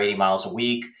 70 or 80 miles a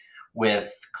week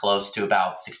with close to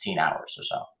about 16 hours or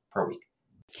so per week.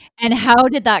 And how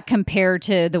did that compare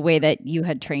to the way that you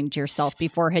had trained yourself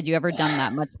before? Had you ever done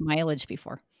that much mileage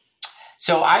before?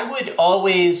 So I would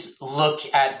always look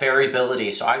at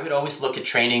variability. So I would always look at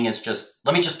training as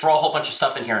let me just throw a whole bunch of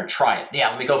stuff in here and try it. Yeah,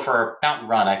 let me go for a mountain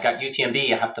run. I've got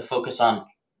UTMB. I have to focus on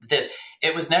this.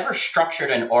 It was never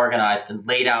structured and organized and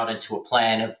laid out into a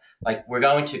plan of like, we're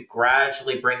going to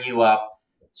gradually bring you up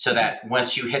so that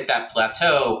once you hit that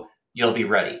plateau, you'll be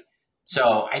ready.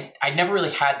 So I never really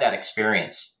had that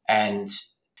experience, and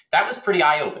that was pretty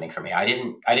eye-opening for me. I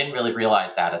didn't really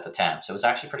realize that at the time. So it was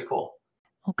actually pretty cool.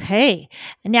 Okay.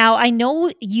 Now, I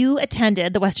know you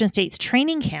attended the Western States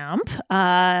training camp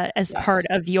as part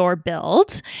of your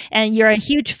build, and you're a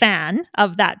huge fan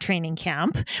of that training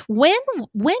camp. When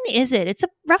is it? It's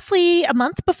roughly a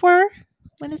month before?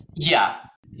 Yeah,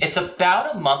 it's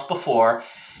about a month before.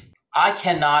 I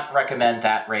cannot recommend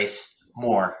that race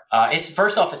more.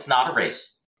 First off, it's not a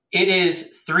race. It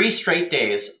is 3 straight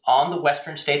days on the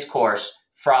Western States course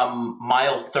from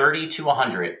mile 30 to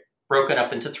 100, broken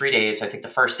up into 3 days. I think the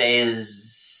first day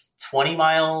is 20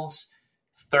 miles,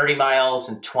 30 miles,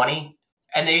 and 20.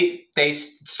 And they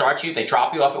start you, they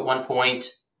drop you off at one point.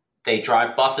 They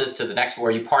drive buses to the next, where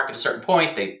you park at a certain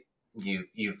point.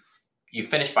 You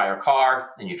finish by your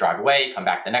car, then you drive away, you come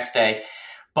back the next day.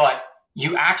 But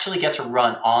you actually get to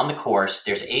run on the course.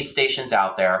 There's 8 stations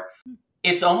out there.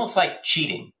 It's almost like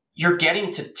cheating. You're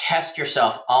getting to test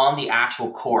yourself on the actual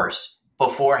course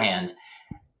beforehand.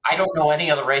 I don't know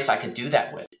any other race I could do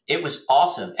that with. It was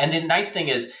awesome. And the nice thing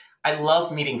is, I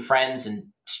love meeting friends and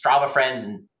Strava friends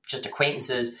and just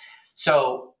acquaintances.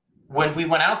 So when we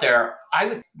went out there,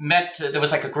 there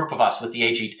was like a group of us with the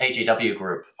AJW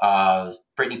group,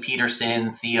 Brittany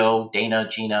Peterson, Theo, Dana,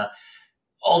 Gina,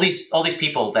 all these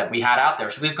people that we had out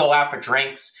there. So we'd go out for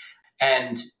drinks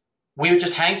and we would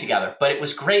just hang together. But it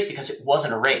was great because it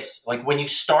wasn't a race. Like when you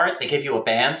start, they give you a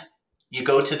band. You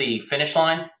go to the finish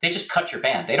line, they just cut your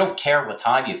band. They don't care what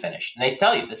time you finish. And they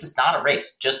tell you, this is not a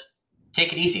race. Just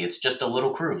take it easy. It's just a little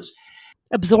cruise.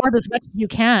 Absorb as much as you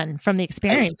can from the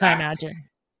experience, exactly. I imagine.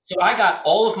 So I got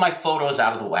all of my photos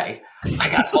out of the way. I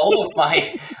got all of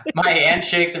my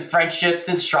handshakes and friendships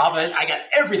and Strava. I got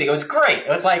everything. It was great. It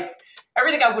was like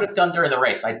everything I would have done during the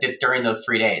race, I did during those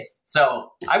 3 days. So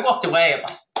I walked away.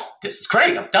 this is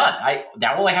great. I'm done.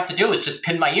 Now all I have to do is just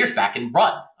pin my ears back and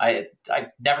run. I've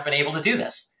never been able to do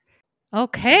this.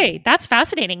 Okay, that's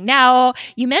fascinating. Now,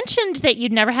 you mentioned that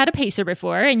you'd never had a pacer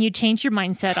before and you changed your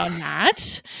mindset on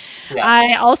that. Yeah.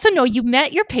 I also know you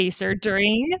met your pacer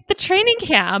during the training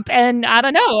camp, and I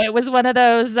don't know, it was one of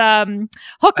those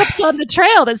hookups on the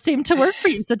trail that seemed to work for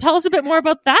you. So tell us a bit more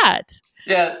about that.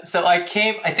 Yeah, so I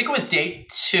think it was day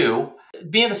 2.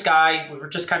 Me and this guy, we were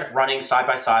just kind of running side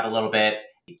by side a little bit.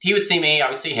 He would see me, I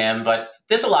would see him, but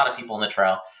there's a lot of people on the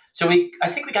trail. So I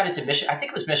think we got into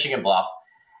Michigan Bluff.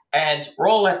 And we're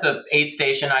all at the aid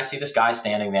station. I see this guy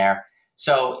standing there.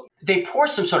 So they pour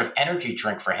some sort of energy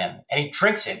drink for him, and he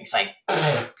drinks it. He's like,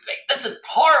 this is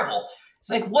horrible. He's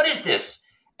like, what is this?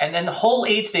 And then the whole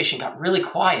aid station got really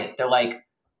quiet. They're like,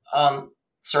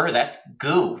 sir, that's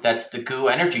goo. That's the goo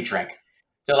energy drink.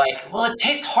 They're like, well, it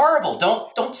tastes horrible.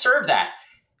 Don't serve that.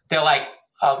 They're like,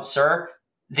 sir,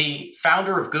 the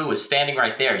founder of goo is standing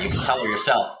right there. You can tell her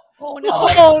yourself. Oh, no.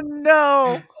 Oh,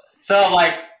 no. So I'm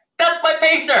like, that's my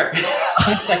pacer.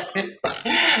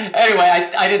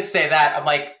 Anyway, I didn't say that. I'm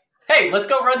like, hey, let's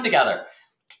go run together.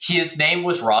 His name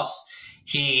was Russ.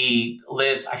 He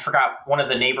lives, I forgot, one of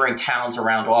the neighboring towns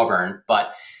around Auburn,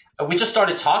 but we just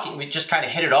started talking. We just kind of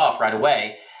hit it off right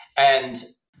away. And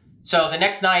so the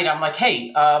next night I'm like,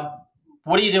 hey,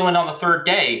 what are you doing on the 3rd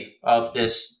day of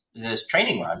this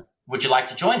training run? Would you like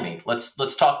to join me?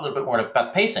 Let's talk a little bit more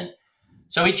about pacing.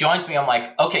 So he joins me. I'm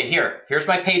like, okay, here's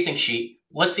my pacing sheet.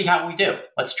 Let's see how we do.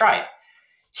 Let's try it.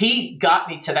 He got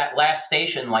me to that last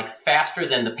station like faster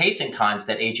than the pacing times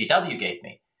that AGW gave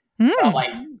me. So I'm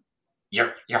like,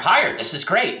 you're hired. This is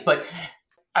great. But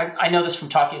I know this from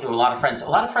talking to a lot of friends. A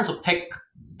lot of friends will pick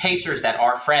pacers that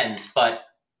are friends, but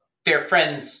they're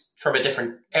friends from a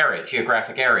different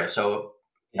geographic area. So,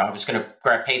 I was going to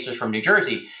grab pacers from New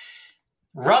Jersey.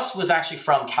 Russ was actually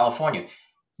from California.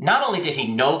 Not only did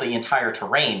he know the entire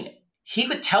terrain, he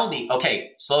would tell me,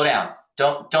 okay, slow down.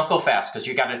 Don't go fast because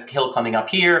you got a hill coming up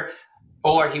here.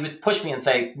 Or he would push me and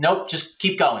say, nope, just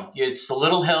keep going. It's a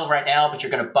little hill right now, but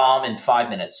you're going to bomb in 5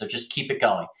 minutes. So just keep it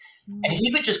going. And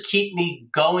he would just keep me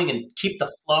going and keep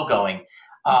the flow going.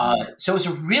 So it was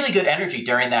a really good energy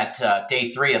during that day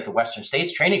 3 of the Western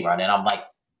States training run. And I'm like,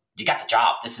 you got the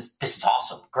job. This is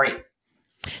awesome. Great.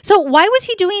 So why was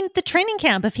he doing the training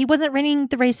camp if he wasn't running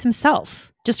the race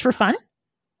himself? Just for fun?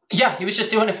 Yeah, he was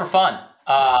just doing it for fun.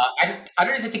 I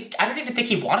don't even think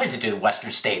he wanted to do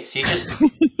Western States. He just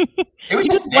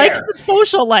likes the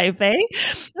social life, eh?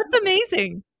 That's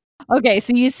amazing. Okay,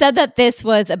 so you said that this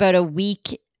was about a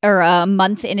week or a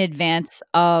month in advance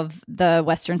of the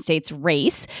Western States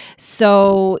race.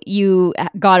 So you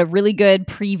got a really good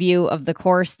preview of the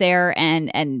course there,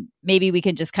 and maybe we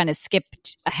can just kind of skip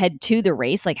ahead to the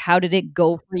race. Like, how did it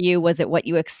go for you? Was it what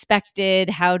you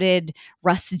expected? How did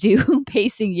Russ do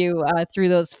pacing you through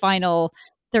those final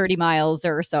 30 miles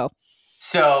or so?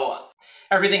 So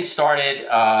everything started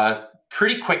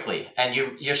pretty quickly, and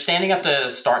you're standing at the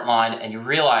start line and you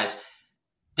realize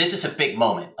this is a big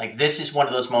moment. Like, this is one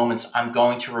of those moments I'm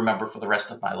going to remember for the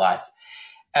rest of my life.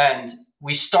 And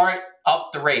we start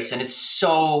up the race, and it's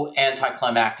so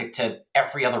anticlimactic to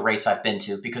every other race I've been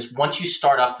to, because once you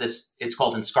start up this, it's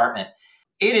called escarpment.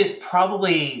 It is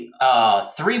probably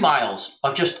 3 miles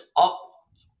of just up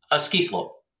a ski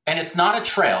slope. And it's not a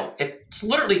trail. It's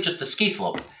literally just a ski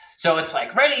slope. So it's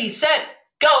like, ready, set,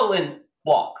 go, and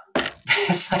walk.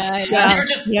 It's like, you're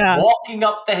just walking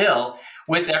up the hill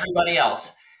with everybody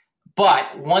else.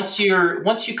 But once you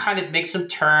kind of make some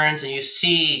turns and you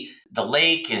see the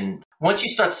lake, and once you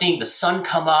start seeing the sun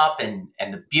come up and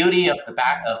the beauty of the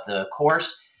back of the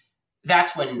course,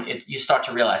 that's when you start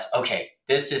to realize, okay,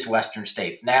 this is Western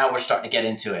States. Now we're starting to get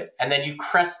into it. And then you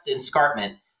crest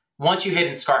escarpment. Once you hit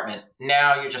escarpment,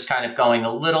 now you're just kind of going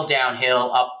a little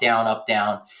downhill, up, down, up,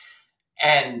 down.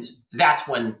 And that's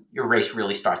when your race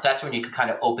really starts. That's when you can kind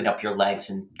of open up your legs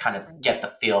and kind of get the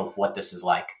feel of what this is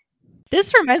like.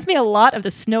 This reminds me a lot of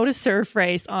the snow to surf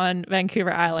race on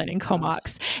Vancouver Island in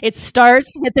Comox. It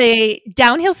starts with a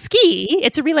downhill ski.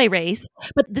 It's a relay race,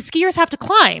 but the skiers have to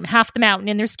climb half the mountain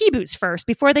in their ski boots first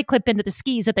before they clip into the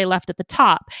skis that they left at the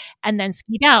top and then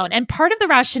ski down. And part of the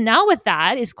rationale with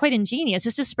that is quite ingenious,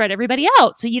 is to spread everybody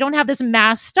out. So you don't have this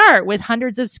mass start with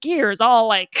hundreds of skiers all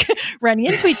like running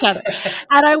into each other.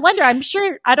 And I wonder,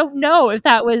 I don't know if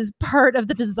that was part of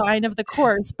the design of the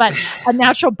course, but a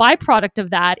natural byproduct of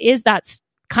that is that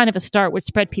kind of a start would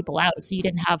spread people out, so you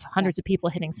didn't have hundreds of people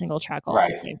hitting single track all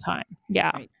at the same time. Yeah.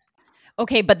 Right.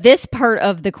 Okay, but this part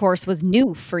of the course was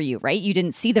new for you, right? You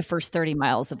didn't see the first 30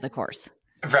 miles of the course.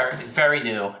 Very, very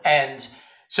new. And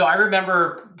so I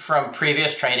remember from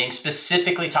previous training,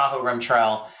 specifically Tahoe Rim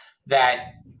Trail,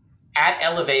 that at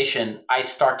elevation, I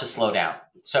start to slow down.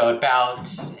 So about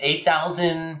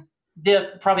 8,000,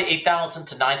 probably 8,000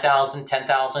 to 9,000,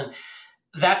 10,000.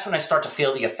 That's when I start to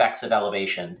feel the effects of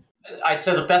elevation. I'd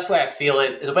say the best way I feel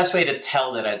it, the best way to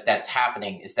tell that that's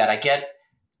happening is that I get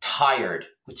tired,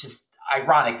 which is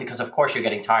ironic because of course you're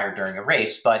getting tired during a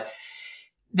race, but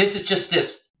this is just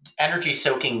this energy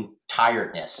soaking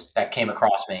tiredness that came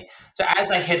across me. So as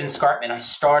I hit escarpment, I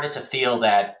started to feel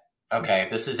that, okay,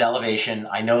 this is elevation.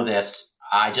 I know this.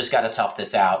 I just got to tough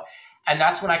this out. And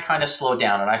that's when I kind of slowed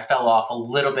down and I fell off a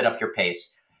little bit of your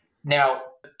pace. Now,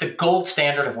 the gold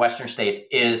standard of Western States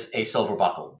is a silver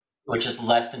buckle, which is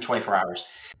less than 24 hours.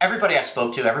 Everybody I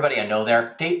spoke to, everybody I know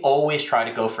there, they always try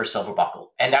to go for a silver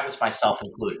buckle. And that was myself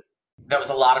included. That was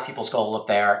a lot of people's goal up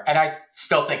there. And I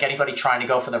still think anybody trying to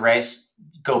go for the race,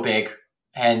 go big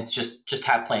and just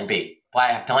have plan B.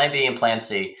 Plan B and plan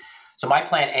C. So my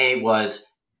plan A was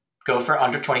go for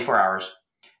under 24 hours.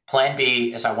 Plan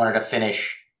B is I wanted to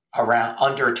finish around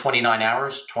under 29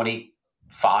 hours,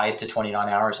 25 to 29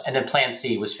 hours. And then plan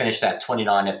C was finish that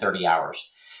 29 to 30 hours.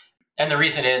 And the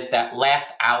reason is that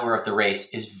last hour of the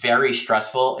race is very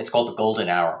stressful. It's called the golden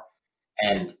hour.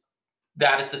 And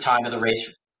that is the time of the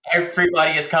race.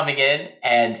 Everybody is coming in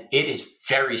and it is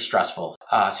very stressful.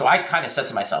 So I kind of said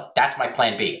to myself, that's my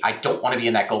plan B. I don't want to be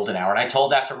in that golden hour. And I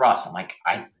told that to Russ. I'm like,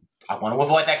 I want to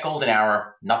avoid that golden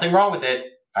hour. Nothing wrong with it.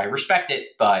 I respect it,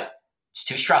 but it's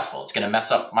too stressful. It's going to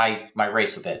mess up my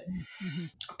race a bit. Mm-hmm.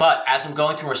 But as I'm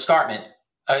going through escarpment,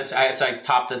 as I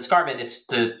top the escarpment, it's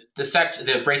the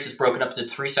race is broken up into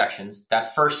 3 sections.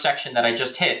 That first section that I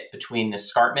just hit between the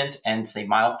escarpment and say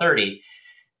mile 30,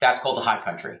 that's called the high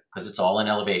country because it's all in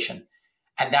elevation.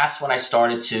 And that's when I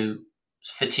started to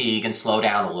fatigue and slow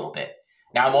down a little bit.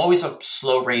 Now, I'm always a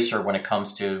slow racer when it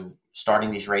comes to starting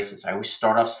these races. I always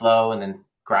start off slow and then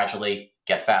gradually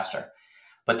get faster.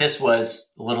 But this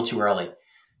was a little too early.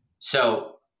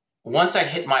 So once I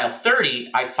hit mile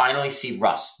 30, I finally see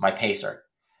Russ, my pacer.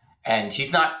 And he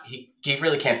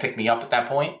really can't pick me up at that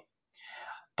point.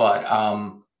 But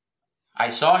I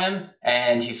saw him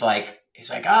and he's like,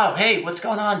 oh, hey, what's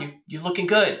going on? You're looking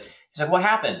good. He's like, what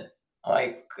happened? I'm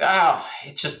like, oh,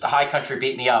 it's just the high country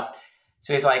beat me up.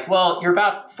 So he's like, well, you're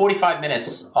about 45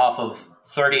 minutes off of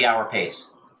 30-hour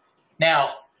pace.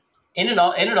 Now, in an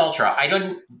ultra,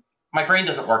 my brain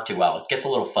doesn't work too well. It gets a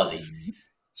little fuzzy.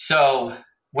 So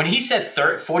when he said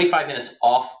 45 minutes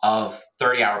off of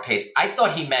 30-hour pace, I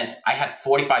thought he meant I had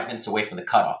 45 minutes away from the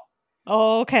cutoff.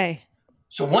 Oh, okay.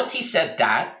 So once he said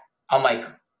that, I'm like,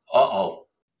 uh-oh,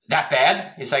 that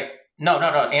bad? He's like, no,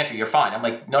 Andrew, you're fine. I'm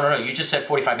like, no, you just said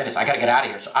 45 minutes. I got to get out of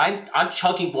here. So I'm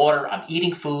chugging water. I'm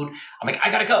eating food. I'm like,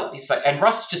 I got to go. He's like, and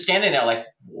Russ is just standing there like,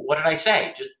 what did I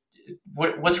say? Just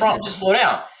what's wrong? Just slow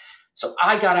down. So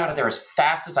I got out of there as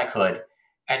fast as I could.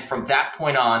 And from that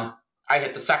point on, I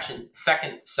hit the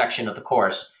second section of the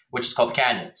course, which is called the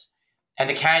canyons. And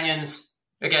the canyons,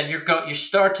 again, you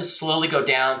start to slowly go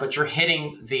down, but you're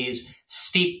hitting these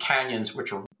steep canyons,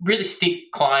 which are really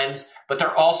steep climbs, but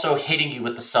they're also hitting you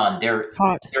with the sun. They're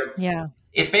hot. Yeah.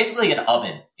 It's basically an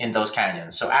oven in those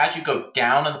canyons. So as you go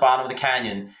down at the bottom of the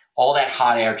canyon, all that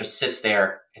hot air just sits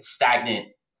there. It's stagnant,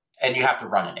 and you have to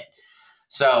run in it.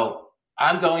 So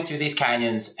I'm going through these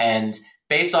canyons, and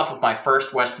based off of my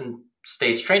first Western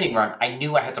States training run, I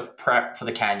knew I had to prep for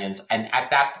the canyons. And at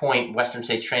that point, Western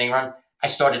States training run, I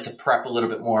started to prep a little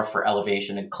bit more for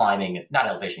elevation and climbing. Not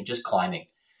elevation, just climbing.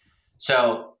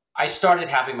 So I started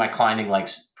having my climbing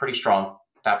legs pretty strong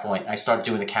at that point. I started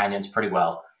doing the canyons pretty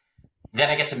well.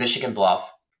 Then I get to Michigan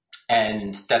Bluff,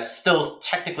 and that's still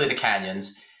technically the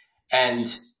canyons.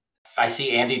 And I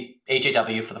see Andy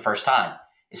AJW for the first time.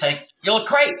 He's like, you look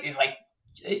great. He's like,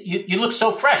 you look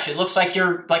so fresh. It looks like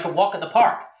you're like a walk in the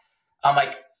park. I'm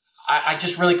like, I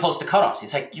just really close the cutoffs.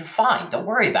 He's like, you're fine. Don't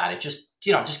worry about it. Just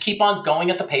keep on going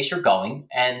at the pace you're going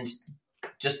and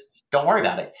just don't worry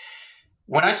about it.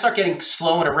 When I start getting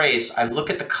slow in a race, I look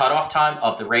at the cutoff time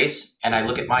of the race and I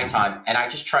look at my time and I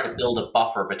just try to build a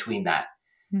buffer between that.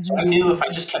 Mm-hmm. So I knew if I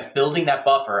just kept building that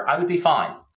buffer, I would be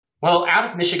fine. Well, out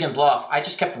of Michigan Bluff, I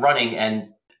just kept running and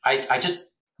I just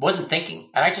wasn't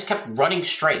thinking. And I just kept running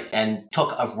straight and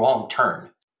took a wrong turn.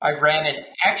 I ran an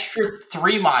extra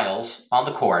 3 miles on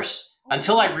the course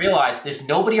until I realized there's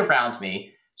nobody around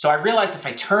me. So I realized if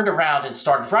I turned around and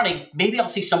started running, maybe I'll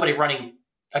see somebody running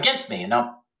against me and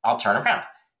I'll turn around.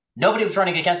 Nobody was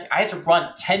running against me. I had to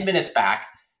run 10 minutes back.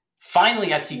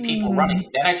 Finally, I see people running.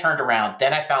 Then I turned around.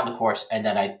 Then I found the course. And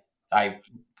then I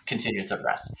continued to the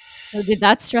rest. So did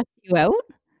that stress you out?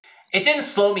 It didn't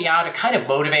slow me out. It kind of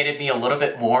motivated me a little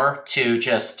bit more to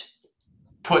just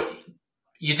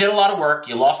you did a lot of work.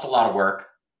 You lost a lot of work.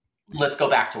 Let's go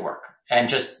back to work. and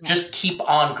just keep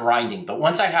on grinding. But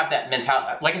once I have that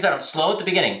mentality, like I said, I'm slow at the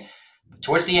beginning.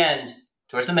 Towards the end,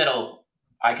 towards the middle,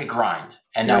 I could grind.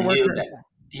 And I knew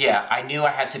that, I knew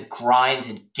I had to grind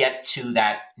and get to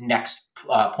that next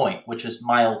point, which was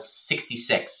mile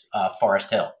 66, Forest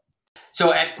Hill.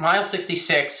 So at mile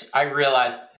 66, I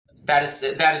realized that is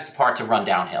the part to run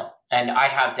downhill. And I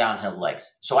have downhill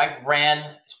legs. So I ran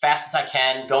as fast as I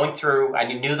can, going through. I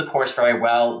knew the course very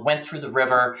well, went through the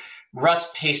river.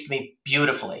 Russ paced me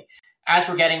beautifully. As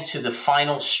we're getting to the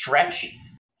final stretch,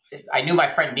 I knew my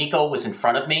friend Nico was in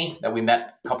front of me that we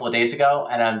met a couple of days ago.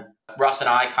 And Russ and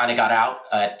I kind of got out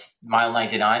at mile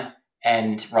 99.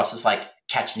 And Russ is like,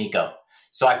 catch Nico.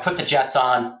 So I put the jets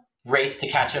on, raced to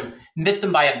catch him, missed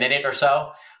him by a minute or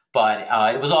so. But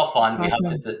it was all fun. Awesome. We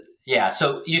hugged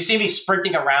so you see me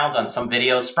sprinting around on some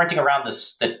videos, sprinting around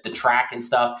the track and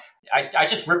stuff. I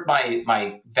just ripped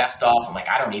my vest off. I'm like,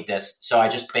 I don't need this. So I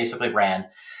just basically ran.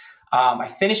 I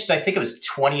finished, I think it was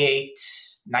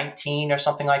 28:19 or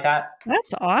something like that.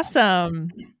 That's awesome.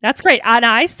 That's great. And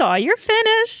I saw your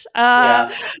finish.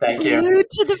 Thank you. Glued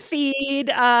to the feed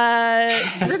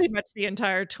pretty much the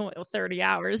entire 30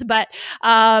 hours. But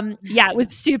it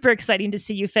was super exciting to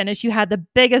see you finish. You had the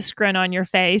biggest grin on your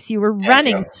face. You were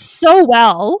running so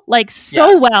well,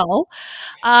 well.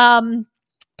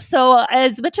 So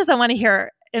as much as I want to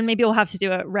hear, and maybe we'll have to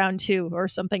do a round 2 or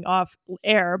something off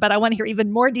air, but I want to hear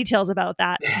even more details about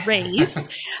that race.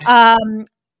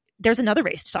 There's another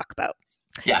race to talk about.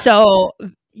 Yeah. So,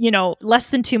 less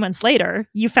than 2 months later,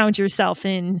 you found yourself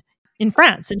in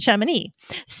France, in Chamonix.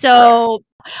 So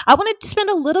I wanted to spend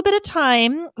a little bit of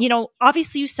time,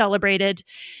 obviously you celebrated,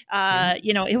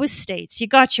 it was States, you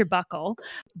got your buckle,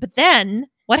 but then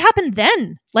what happened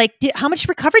then? Like, how much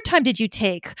recovery time did you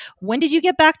take? When did you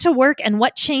get back to work, and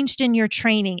what changed in your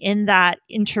training in that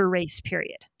inter-race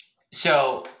period?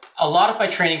 So a lot of my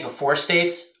training before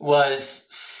States was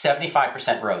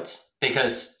 75% roads,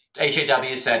 because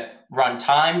HAW said, run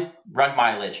time, run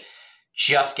mileage,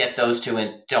 just get those two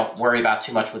in. Don't worry about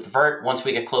too much with the vert. Once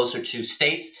we get closer to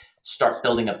States, start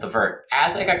building up the vert.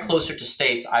 As I got closer to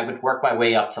States, I would work my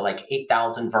way up to like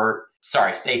 8,000,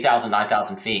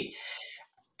 9,000 feet.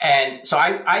 And so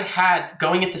I had,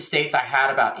 going into States, I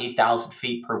had about 8,000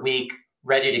 feet per week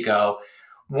ready to go.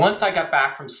 Once I got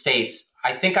back from States,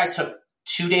 I think I took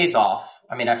 2 days off.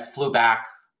 I mean, I flew back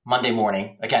Monday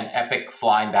morning. Again, epic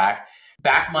flying back.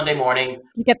 Back Monday morning.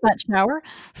 You get that shower?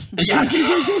 Yeah,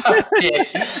 I did.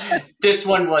 This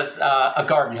one was a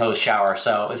garden hose shower,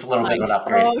 so it was a little bit of an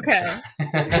upgrade. Oh,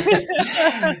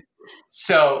 okay.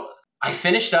 So I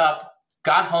finished up,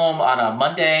 got home on a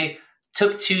Monday,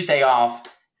 took Tuesday off,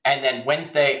 and then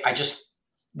Wednesday I just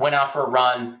went out for a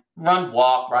run,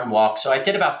 walk. So I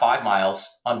did about 5 miles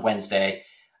on Wednesday.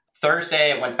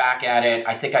 Thursday I went back at it.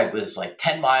 I think I was like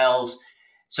 10 miles.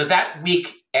 So that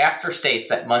week after States,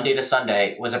 that Monday to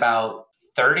Sunday, was about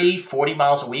 30, 40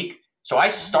 miles a week. So I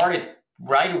started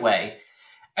right away.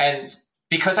 And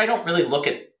because I don't really look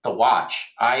at the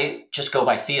watch, I just go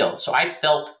by feel. So I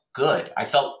felt good. I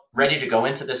felt ready to go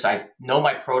into this. I know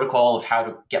my protocol of how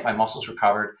to get my muscles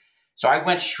recovered. So I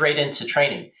went straight into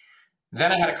training.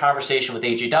 Then I had a conversation with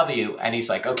AJW, and he's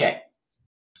like, okay,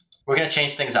 we're going to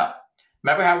change things up.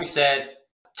 Remember how we said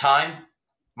time,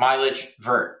 mileage,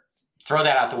 vert? Throw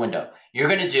that out the window. You're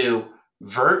going to do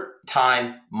vert,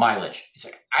 time, mileage. He's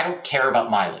like, I don't care about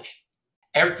mileage.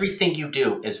 Everything you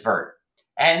do is vert.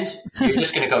 And you're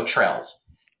just going to go trails.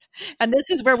 And this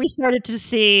is where we started to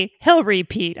see hill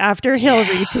repeat after hill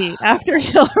repeat after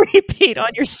hill repeat on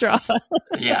your Strava.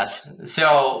 Yes.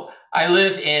 So I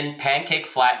live in Pancake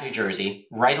Flat, New Jersey,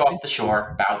 right off the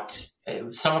shore. About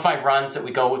some of my runs that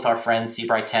we go with our friends,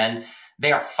 Seabright 10,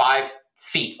 they are 5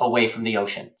 feet away from the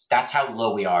ocean. That's how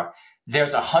low we are.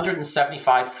 There's a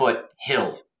 175-foot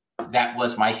hill. That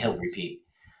was my hill repeat.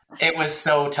 It was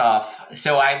so tough.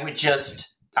 So I would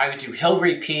do hill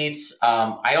repeats.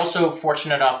 I also,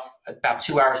 fortunate enough, about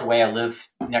 2 hours away, I live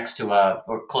next to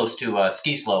or close to a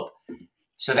ski slope.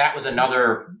 So that was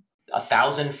another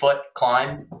 1,000-foot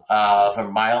climb of a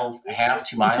mile and a half,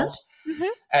 2 miles. Mm-hmm.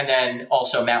 And then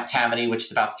also Mount Tammany, which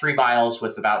is about 3 miles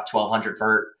with about 1,200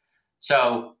 vert.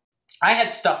 So I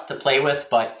had stuff to play with,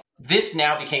 but this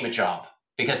now became a job,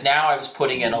 because now I was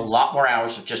putting in a lot more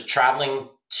hours of just traveling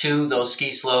to those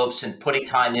ski slopes and putting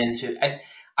time into, and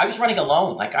I was running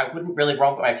alone. Like, I wouldn't really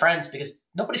run with my friends because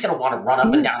nobody's going to want to run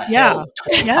up and down a hill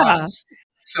 20 times.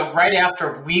 So right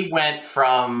after, we went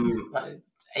from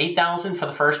 8,000 for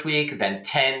the first week, then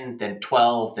 10, then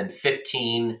 12, then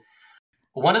 15.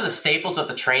 One of the staples of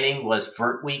the training was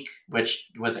Vert Week, which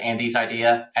was Andy's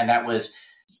idea. And that was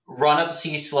run up the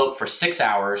ski slope for 6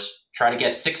 hours, try to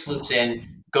get 6 loops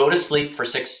in, go to sleep for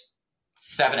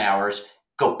 6-7 hours,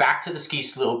 go back to the ski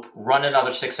slope, run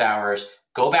another 6 hours,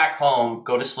 go back home,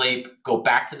 go to sleep, go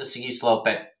back to the ski slope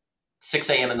at 6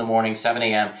 a.m. in the morning, 7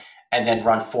 a.m., and then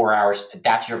run 4 hours.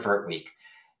 That's your vert week.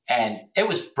 And it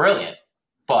was brilliant,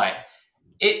 but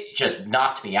it just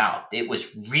knocked me out. It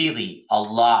was really a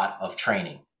lot of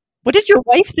training. What did your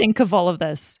wife think of all of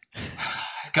this?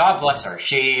 God bless her.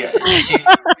 She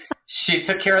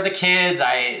took care of the kids.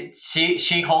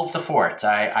 She holds the fort.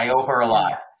 I owe her a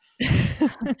lot.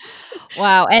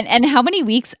 Wow. And how many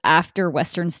weeks after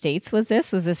Western States was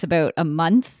this? Was this about a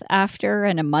month after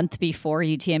and a month before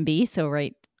UTMB? So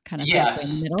right kind of in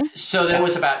the middle? So there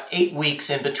was about 8 weeks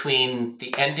in between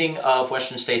the ending of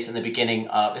Western States and the beginning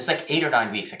of, it's like 8 or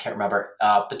 9 weeks, I can't remember,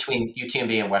 between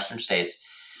UTMB and Western States.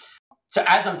 So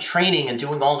as I'm training and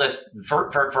doing all this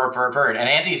vert, and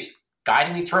Andy's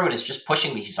guiding me through it, is just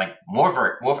pushing me. He's like, more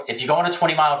vert, more. If you go on a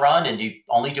 20-mile run and you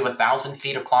only do 1,000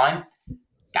 feet of climb,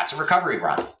 that's a recovery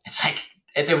run. It's like,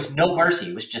 there was no mercy.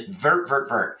 It was just vert.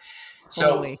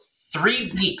 So Holy.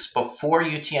 3 weeks before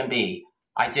UTMB,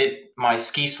 I did my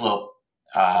ski slope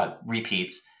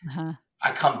repeats. Uh-huh.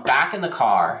 I come back in the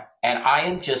car and I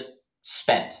am just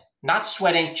spent, not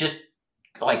sweating, just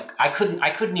like I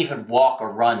couldn't even walk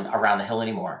or run around the hill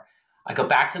anymore. I go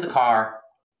back to the car.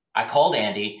 I called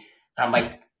Andy and I'm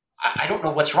like, I don't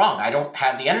know what's wrong. I don't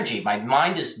have the energy. My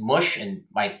mind is mush and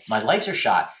my legs are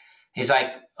shot. He's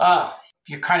like, oh,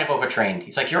 you're kind of overtrained.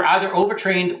 He's like, you're either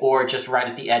overtrained or just right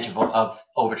at the edge of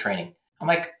overtraining. I'm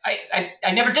like,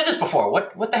 I never did this before.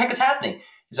 What the heck is happening?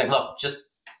 He's like, look,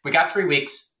 we got 3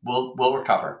 weeks. We'll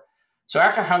recover. So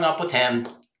after I hung up with him,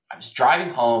 I was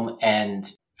driving home,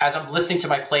 and as I'm listening to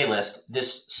my playlist,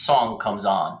 this song comes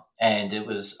on, and it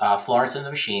was Florence and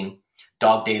the Machine,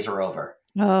 Dog Days Are Over.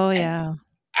 Oh, yeah. And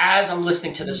as I'm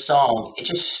listening to the song, it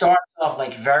just starts off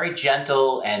like very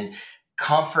gentle and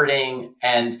comforting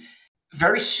and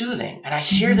very soothing. And I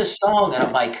hear this song and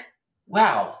I'm like,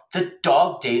 wow, the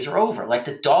dog days are over. Like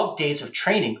the dog days of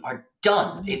training are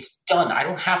done. It's done. I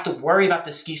don't have to worry about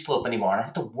the ski slope anymore. I don't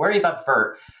have to worry about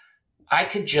vert. I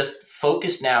could just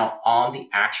focus now on the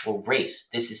actual race.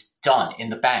 This is done, in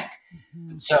the bank.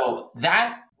 Mm-hmm. So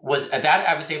that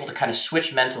I was able to kind of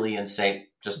switch mentally and say,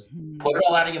 just put it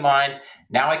all out of your mind.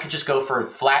 Now I could just go for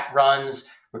flat runs,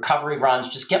 recovery runs,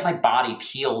 just get my body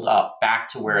peeled up back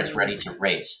to where it's ready to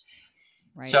race.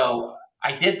 Right. So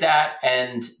I did that,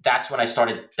 and that's when I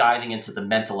started diving into the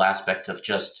mental aspect of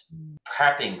just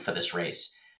prepping for this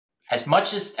race. As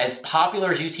much as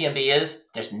popular as UTMB is,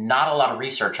 there's not a lot of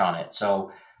research on it.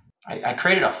 So I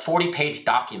created a 40-page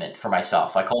document for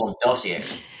myself. I call them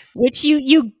dossiers. Which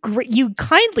you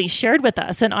kindly shared with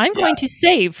us, and I'm going to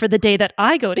save for the day that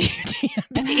I go to UTMB.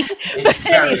 It's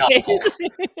very helpful.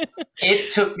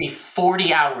 It took me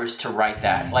 40 hours to write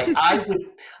that. Like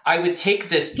I would take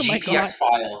this GPX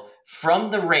file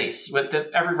from the race.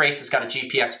 Every race has got a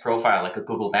GPX profile, like a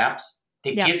Google Maps.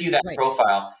 They give you that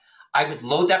profile. I would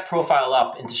load that profile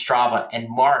up into Strava and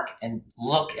mark and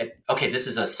look at, okay, this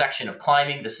is a section of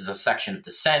climbing. This is a section of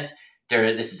descent.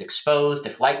 This is exposed.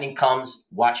 If lightning comes,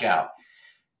 watch out.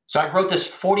 So I wrote this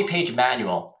 40-page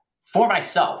manual for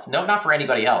myself, not for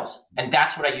anybody else. And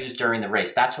that's what I used during the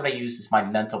race. That's what I used as my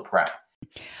mental prep.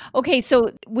 Okay,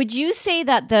 so would you say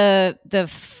that the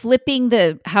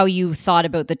flipping how you thought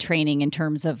about the training in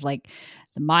terms of like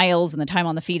the miles and the time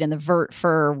on the feet and the vert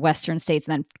for Western States,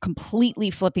 and then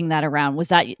completely flipping that around, was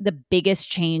that the biggest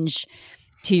change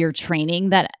to your training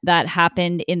that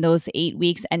happened in those 8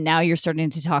 weeks? And now you're starting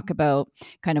to talk about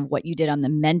kind of what you did on the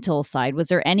mental side. Was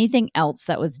there anything else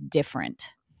that was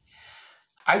different?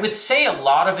 I would say a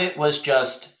lot of it was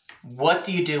just, what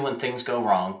do you do when things go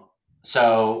wrong?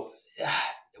 So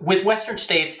with Western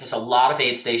States, there's a lot of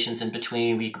aid stations in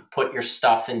between where you can put your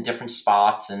stuff in different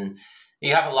spots, and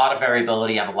you have a lot of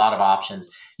variability, you have a lot of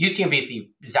options. UTMB is the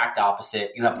exact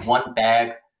opposite. You have one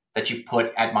bag that you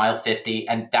put at mile 50,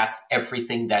 and that's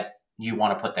everything that you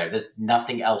want to put there. There's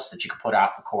nothing else that you can put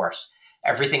out the course.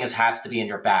 Everything has to be in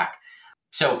your back.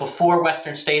 So before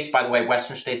Western States, by the way,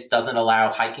 Western States doesn't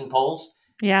allow hiking poles.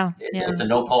 Yeah. It's a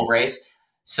no pole race.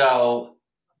 So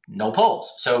no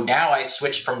poles. So now I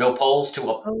switched from no poles to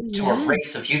a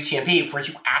race of UTMB where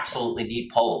you absolutely need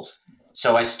poles.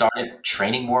 So I started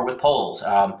training more with poles.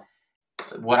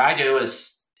 What I do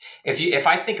is, if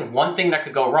I think of one thing that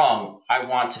could go wrong, I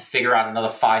want to figure out another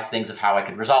 5 things of how I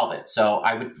could resolve it. So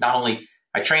I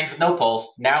trained with no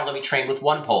poles. Now let me train with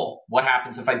one pole. What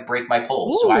happens if I break my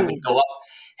pole? So I would go up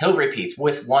hill repeats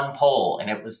with one pole, and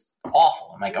it was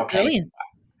awful. I'm like, okay, brilliant.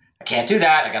 I can't do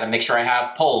that. I got to make sure I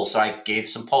have poles. So I gave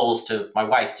some poles to my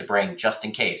wife to bring just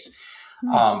in case.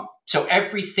 So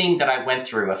everything that I went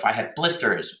through, if I had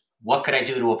blisters, what could I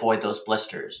do to avoid those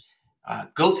blisters?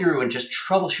 Go through and just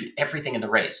troubleshoot everything in the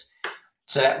race.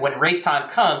 So that when race time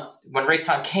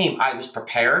came, I was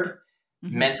prepared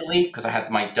mentally because I had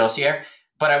my dossier,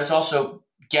 but I was also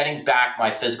getting back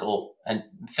my physical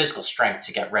strength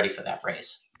to get ready for that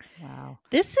race. Wow.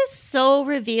 This is so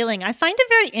revealing. I find it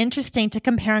very interesting to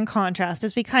compare and contrast.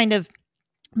 As we kind of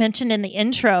mentioned in the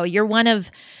intro, you're one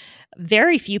of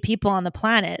very few people on the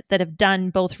planet that have done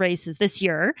both races this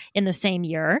year in the same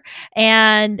year.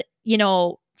 And,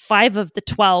 5 of the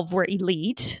 12 were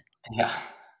elite. Yeah.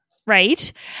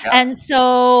 Right. Yeah. And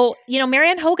so,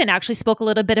 Marianne Hogan actually spoke a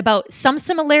little bit about some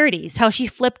similarities, how she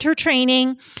flipped her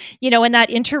training, in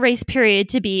that inter-race period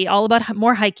to be all about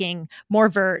more hiking, more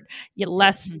vert,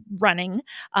 less running.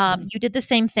 You did the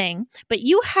same thing, but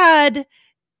you had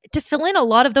to fill in a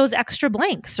lot of those extra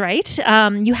blanks, right?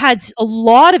 You had a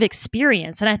lot of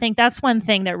experience. And I think that's one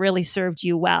thing that really served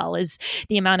you well is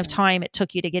the amount of time it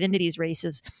took you to get into these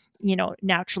races,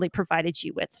 naturally provided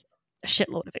you with a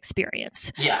shitload of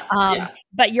experience. Yeah.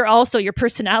 But you're also, your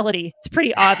personality, it's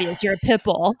pretty obvious. You're a pit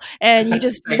bull and you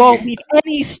just won't leave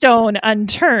any stone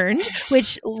unturned,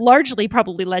 which largely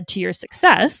probably led to your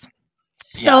success.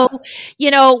 So,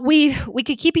 we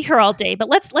could keep you here all day, but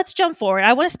let's jump forward.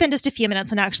 I want to spend just a few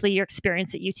minutes on actually your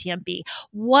experience at UTMB.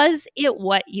 Was it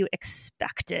what you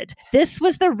expected? This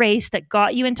was the race that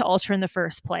got you into ultra in the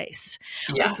first place.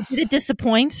 Yes. Did it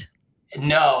disappoint?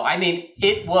 No, I mean,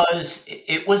 it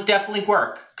was definitely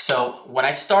work. So when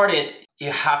I started,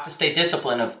 you have to stay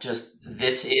disciplined of just,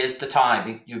 this is the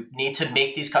time. You need to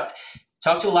make these cuts.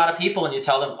 Talk to a lot of people and you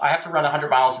tell them, I have to run 100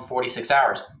 miles in 46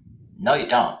 hours. No, you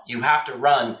don't. You have to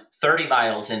run 30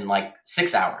 miles in like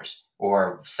 6 hours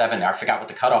or 7. I forgot what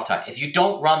the cutoff time. If you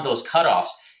don't run those cutoffs,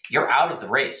 you're out of the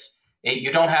race.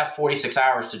 You don't have 46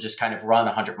 hours to just kind of run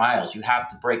 100 miles. You have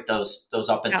to break those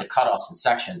up into cutoffs and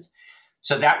sections.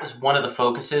 So that was one of the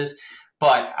focuses.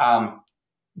 But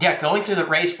going through the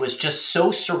race was just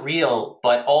so surreal,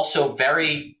 but also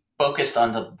very focused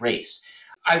on the race.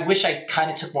 I wish I kind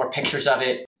of took more pictures of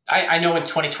it. I know in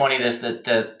 2020, there's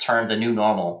the term, the new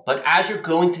normal. But as you're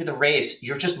going through the race,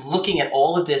 you're just looking at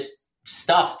all of this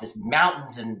stuff, this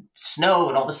mountains and snow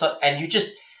and all this stuff. And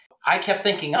I kept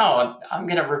thinking, oh, I'll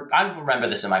remember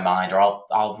this in my mind, or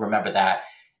I'll remember that.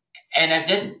 And I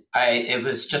didn't. It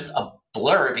was just a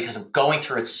blur because I'm going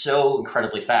through it so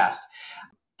incredibly fast.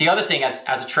 The other thing, as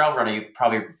a trail runner, you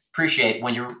probably appreciate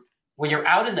when you're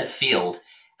out in the field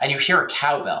and you hear a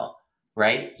cowbell,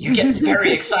 right? You get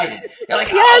very excited. You're like,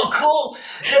 oh, cool.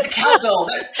 There's a cowbell.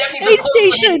 That means I'm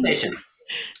close to an aid station.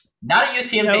 Not at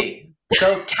UTMB. Nope.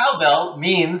 So cowbell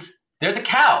means there's a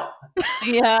cow.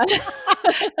 Yeah.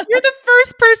 You're the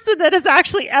first person that has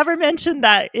actually ever mentioned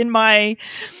that in my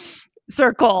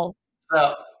circle.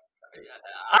 So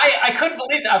I couldn't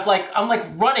believe that. I'm like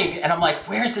running and I'm like,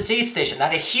 where's this aid station?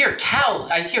 And I hear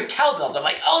cowbells. I'm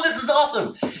like, oh, this is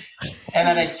awesome. And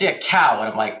then I'd see a cow and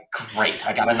I'm like, great,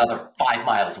 I got another 5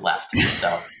 miles left.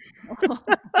 So,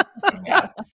 yeah.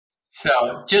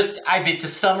 So to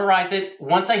summarize it,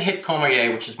 once I hit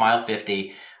Courmayeur, which is mile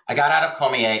 50, I got out of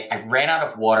Courmayeur, I ran out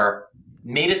of water,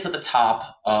 made it to the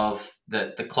top of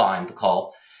the climb, the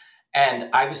col, and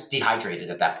I was dehydrated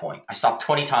at that point. I stopped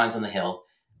 20 times on the hill.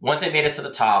 Once I made it to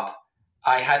the top,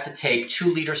 I had to take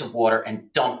 2 liters of water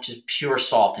and dump just pure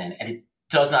salt in, and it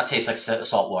does not taste like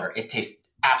salt water. It tastes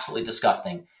absolutely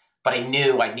disgusting, but I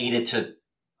knew I needed to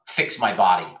fix my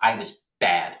body. I was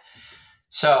bad.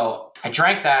 So I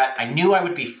drank that. I knew I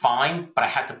would be fine, but I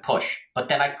had to push. But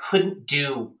then I couldn't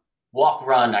do walk,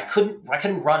 run. I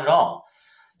couldn't run at all.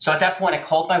 So at that point, I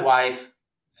called my wife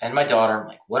and my daughter. I'm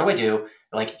like, what do I do?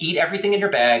 They're like, eat everything in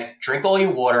your bag, drink all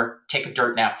your water, take a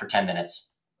dirt nap for 10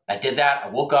 minutes. I did that. I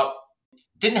woke up.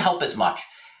 Didn't help as much.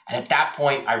 And at that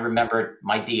point, I remembered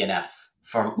my DNF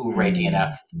from Ouray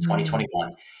DNF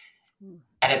 2021.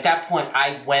 And at that point,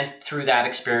 I went through that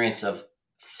experience of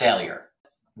failure.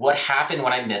 What happened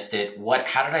when I missed it?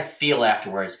 How did I feel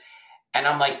afterwards? And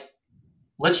I'm like,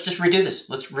 let's just redo this.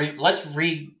 Let's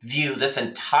review this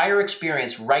entire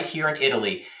experience right here in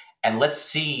Italy, and let's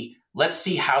see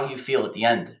how you feel at the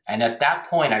end. And at that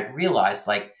point, I realized,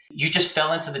 like, you just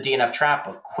fell into the DNF trap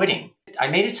of quitting. I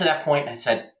made it to that point and I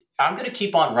said, I'm going to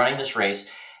keep on running this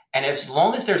race. And as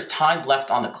long as there's time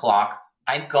left on the clock,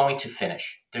 I'm going to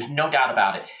finish. There's no doubt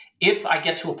about it. If I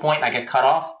get to a point and I get cut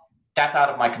off, that's out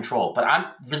of my control. But I'm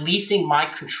releasing my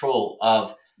control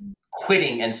of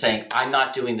quitting and saying, I'm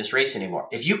not doing this race anymore.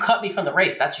 If you cut me from the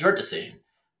race, that's your decision.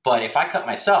 But if I cut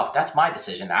myself, that's my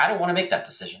decision. I don't want to make that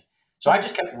decision. So I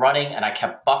just kept running and I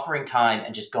kept buffering time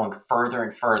and just going further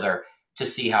and further to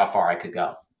see how far I could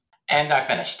go. And I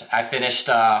finished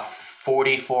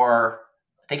 44,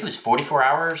 I think it was 44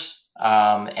 hours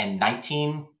and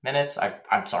 19 minutes.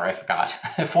 I'm sorry, I forgot.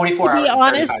 44 hours and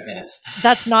 35 minutes.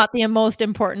 That's not the most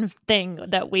important thing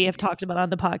that we have talked about on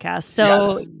the podcast.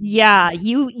 So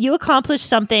you accomplished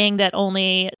something that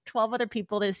only 12 other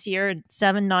people this year and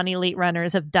 7 non-elite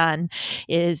runners have done,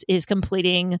 is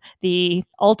completing the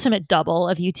ultimate double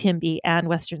of UTMB and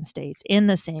Western States in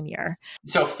the same year.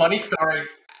 So funny story.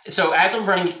 So as I'm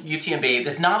running UTMB,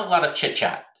 there's not a lot of chit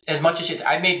chat. As much as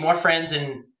I made more friends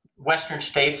in Western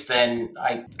States than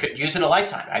I could use in a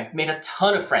lifetime. I made a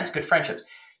ton of friends, good friendships.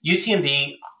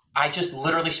 UTMB, I just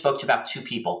literally spoke to about 2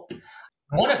 people,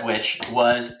 one of which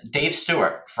was Dave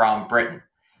Stewart from Britain.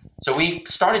 So we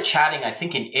started chatting, I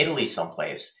think in Italy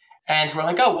someplace. And we're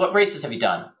like, oh, what races have you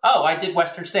done? Oh, I did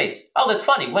Western States. Oh, that's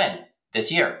funny. When?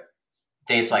 This year.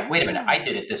 Dave's like, wait a minute, I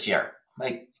did it this year. I'm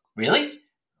like, really?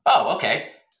 Oh, okay.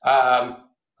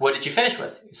 What did you finish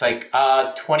with? It's like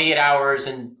 28 hours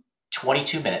and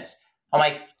 22 minutes. I'm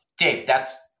like, Dave,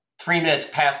 that's 3 minutes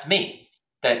past me.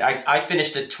 That I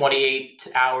finished at 28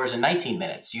 hours and 19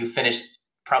 minutes. You finished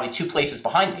probably 2 places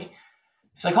behind me.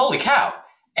 It's like, holy cow.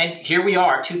 And here we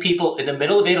are, 2 people in the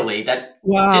middle of Italy that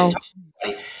didn't talk to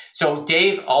anybody. So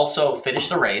Dave also finished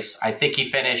the race. I think he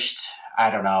finished, I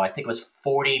don't know, I think it was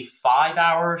 45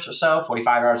 hours or so,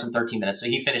 45 hours and 13 minutes. So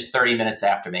he finished 30 minutes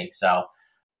after me. So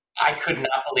I could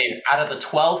not believe it. Out of the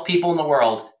 12 people in the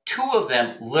world, 2 of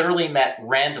them literally met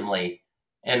randomly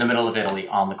in the middle of Italy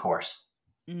on the course.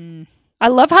 I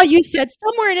love how you said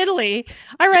somewhere in Italy.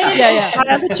 I ran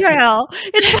it on the trail.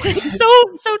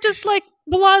 It's so just like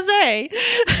blasé.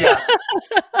 Yeah.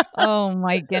 Oh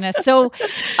my goodness. So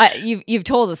you've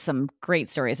told us some great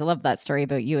stories. I love that story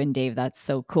about you and Dave. That's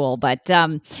so cool. But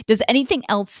does anything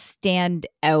else stand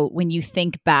out when you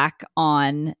think back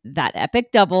on that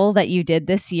epic double that you did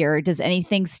this year? Does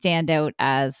anything stand out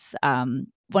as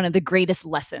one of the greatest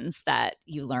lessons that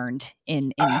you learned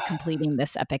in completing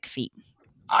this epic feat?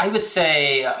 I would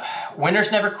say winners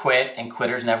never quit and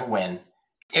quitters never win.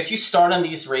 If you start on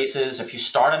these races, if you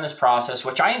start on this process,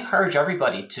 which I encourage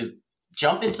everybody to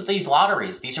jump into these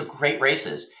lotteries, these are great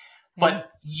races, but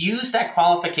use that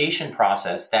qualification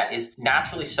process that is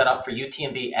naturally set up for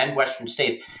UTMB and Western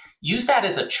States. Use that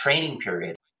as a training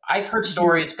period. I've heard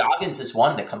stories, Goggins is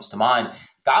one that comes to mind.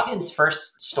 Goggins'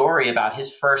 first story about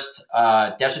his first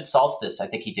Desert Solstice, I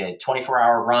think he did,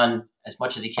 24-hour run as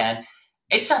much as he can.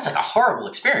 It sounds like a horrible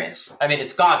experience. I mean,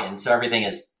 it's Goggins, so everything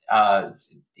is,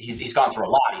 he's gone through a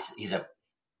lot. He's a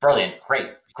brilliant,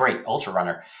 great ultra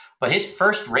runner. But his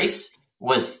first race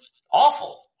was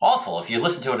awful if you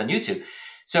listen to it on YouTube.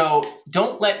 So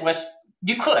don't let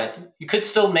you could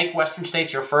still make Western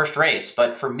States your first race.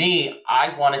 But for me,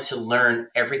 I wanted to learn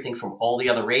everything from all the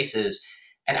other races.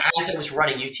 And as I was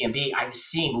running UTMB, I was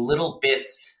seeing little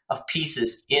bits of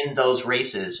pieces in those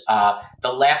races.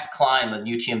 The last climb of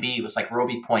UTMB was like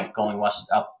Roby Point going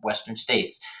up Western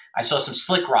States. I saw some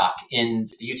slick rock in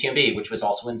UTMB, which was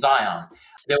also in Zion.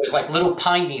 There was like little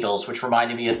pine needles, which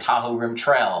reminded me of Tahoe Rim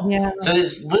Trail. Yeah. So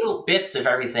there's little bits of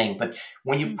everything. But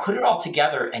when you put it all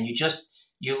together and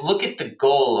you look at the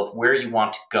goal of where you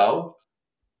want to go,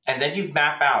 and then you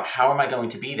map out how am I going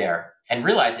to be there, and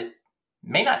realize it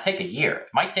may not take a year. It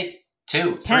might take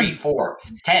 2, 3, 4,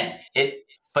 10.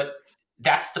 But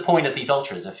that's the point of these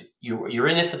ultras. If you're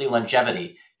in it for the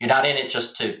longevity, you're not in it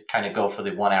just to kind of go for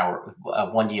the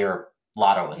 1 year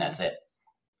lotto, and that's it.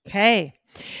 Okay.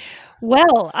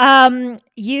 Well,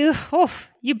 you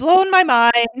blown my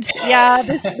mind. Yeah,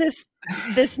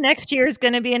 this next year is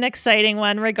going to be an exciting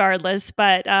one regardless,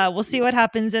 but we'll see what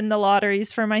happens in the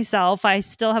lotteries for myself. I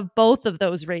still have both of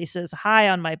those races high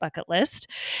on my bucket list,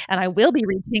 and I will be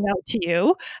reaching out to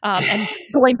you and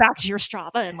going back to your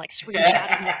Strava and like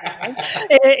screenshotting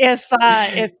if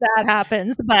that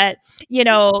happens. But,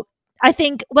 I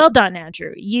think, well done,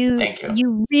 Andrew. Thank you.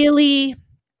 You really...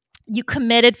 You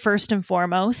committed first and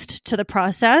foremost to the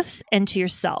process and to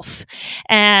yourself.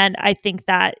 And I think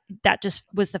that just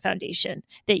was the foundation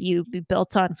that you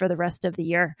built on for the rest of the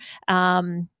year.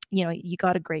 You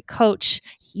got a great coach.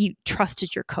 You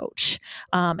trusted your coach,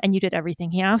 and you did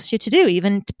everything he asked you to do,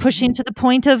 even pushing to the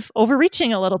point of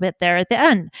overreaching a little bit there at the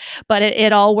end. But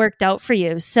it all worked out for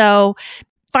you. So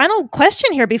final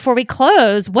question here before we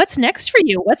close. What's next for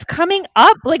you? What's coming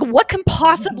up? Like, what can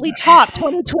possibly top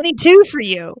 2022 for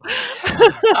you?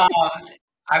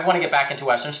 I want to get back into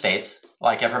Western States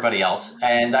like everybody else,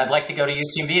 and I'd like to go to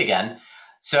UTMB again.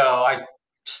 So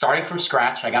starting from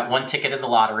scratch, I got 1 ticket in the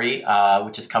lottery,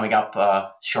 which is coming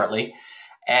up shortly.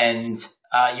 And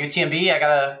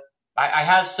UTMB, I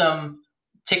have some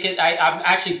ticket. I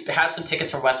actually have some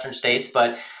tickets from Western States,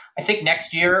 but I think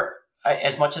next year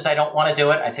as much as I don't want to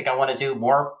do it, I think I want to do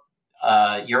more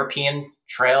European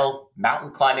trail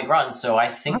mountain climbing runs. So I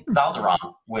think Val d'Aran,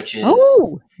 which is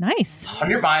nice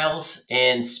 100 miles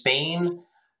in Spain,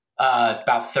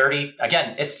 about 30.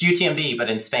 Again, it's UTMB, but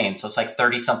in Spain. So it's like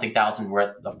 30 something thousand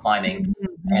worth of climbing.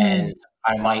 Mm-hmm. And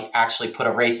I might actually put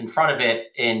a race in front of it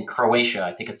in Croatia.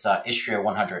 I think it's Istria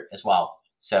 100 as well.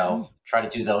 So try to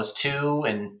do those two.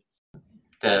 And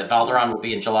the Val d'Aran will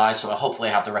be in July. So hopefully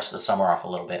I have the rest of the summer off a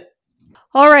little bit.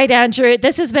 All right, Andrew,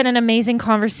 this has been an amazing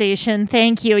conversation.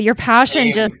 Thank you. Your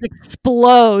passion just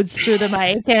explodes through the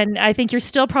mic, and I think you're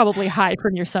still probably high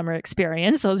from your summer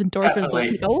experience. Those endorphins will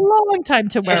take a long time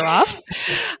to wear off.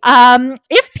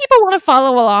 If people want to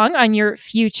follow along on your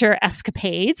future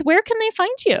escapades, where can they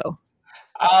find you?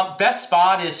 Best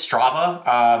spot is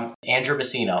Strava, Andrew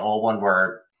Messina, all one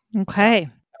word. Okay.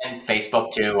 And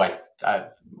Facebook too. I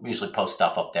usually post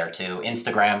stuff up there too.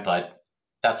 Instagram, but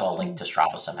that's all linked to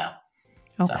Strava somehow.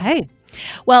 Okay.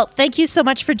 Well, thank you so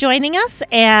much for joining us,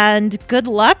 and good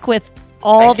luck with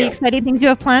all the exciting things you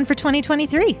have planned for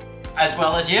 2023. As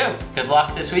well as you. Good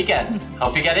luck this weekend.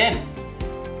 Hope you get in.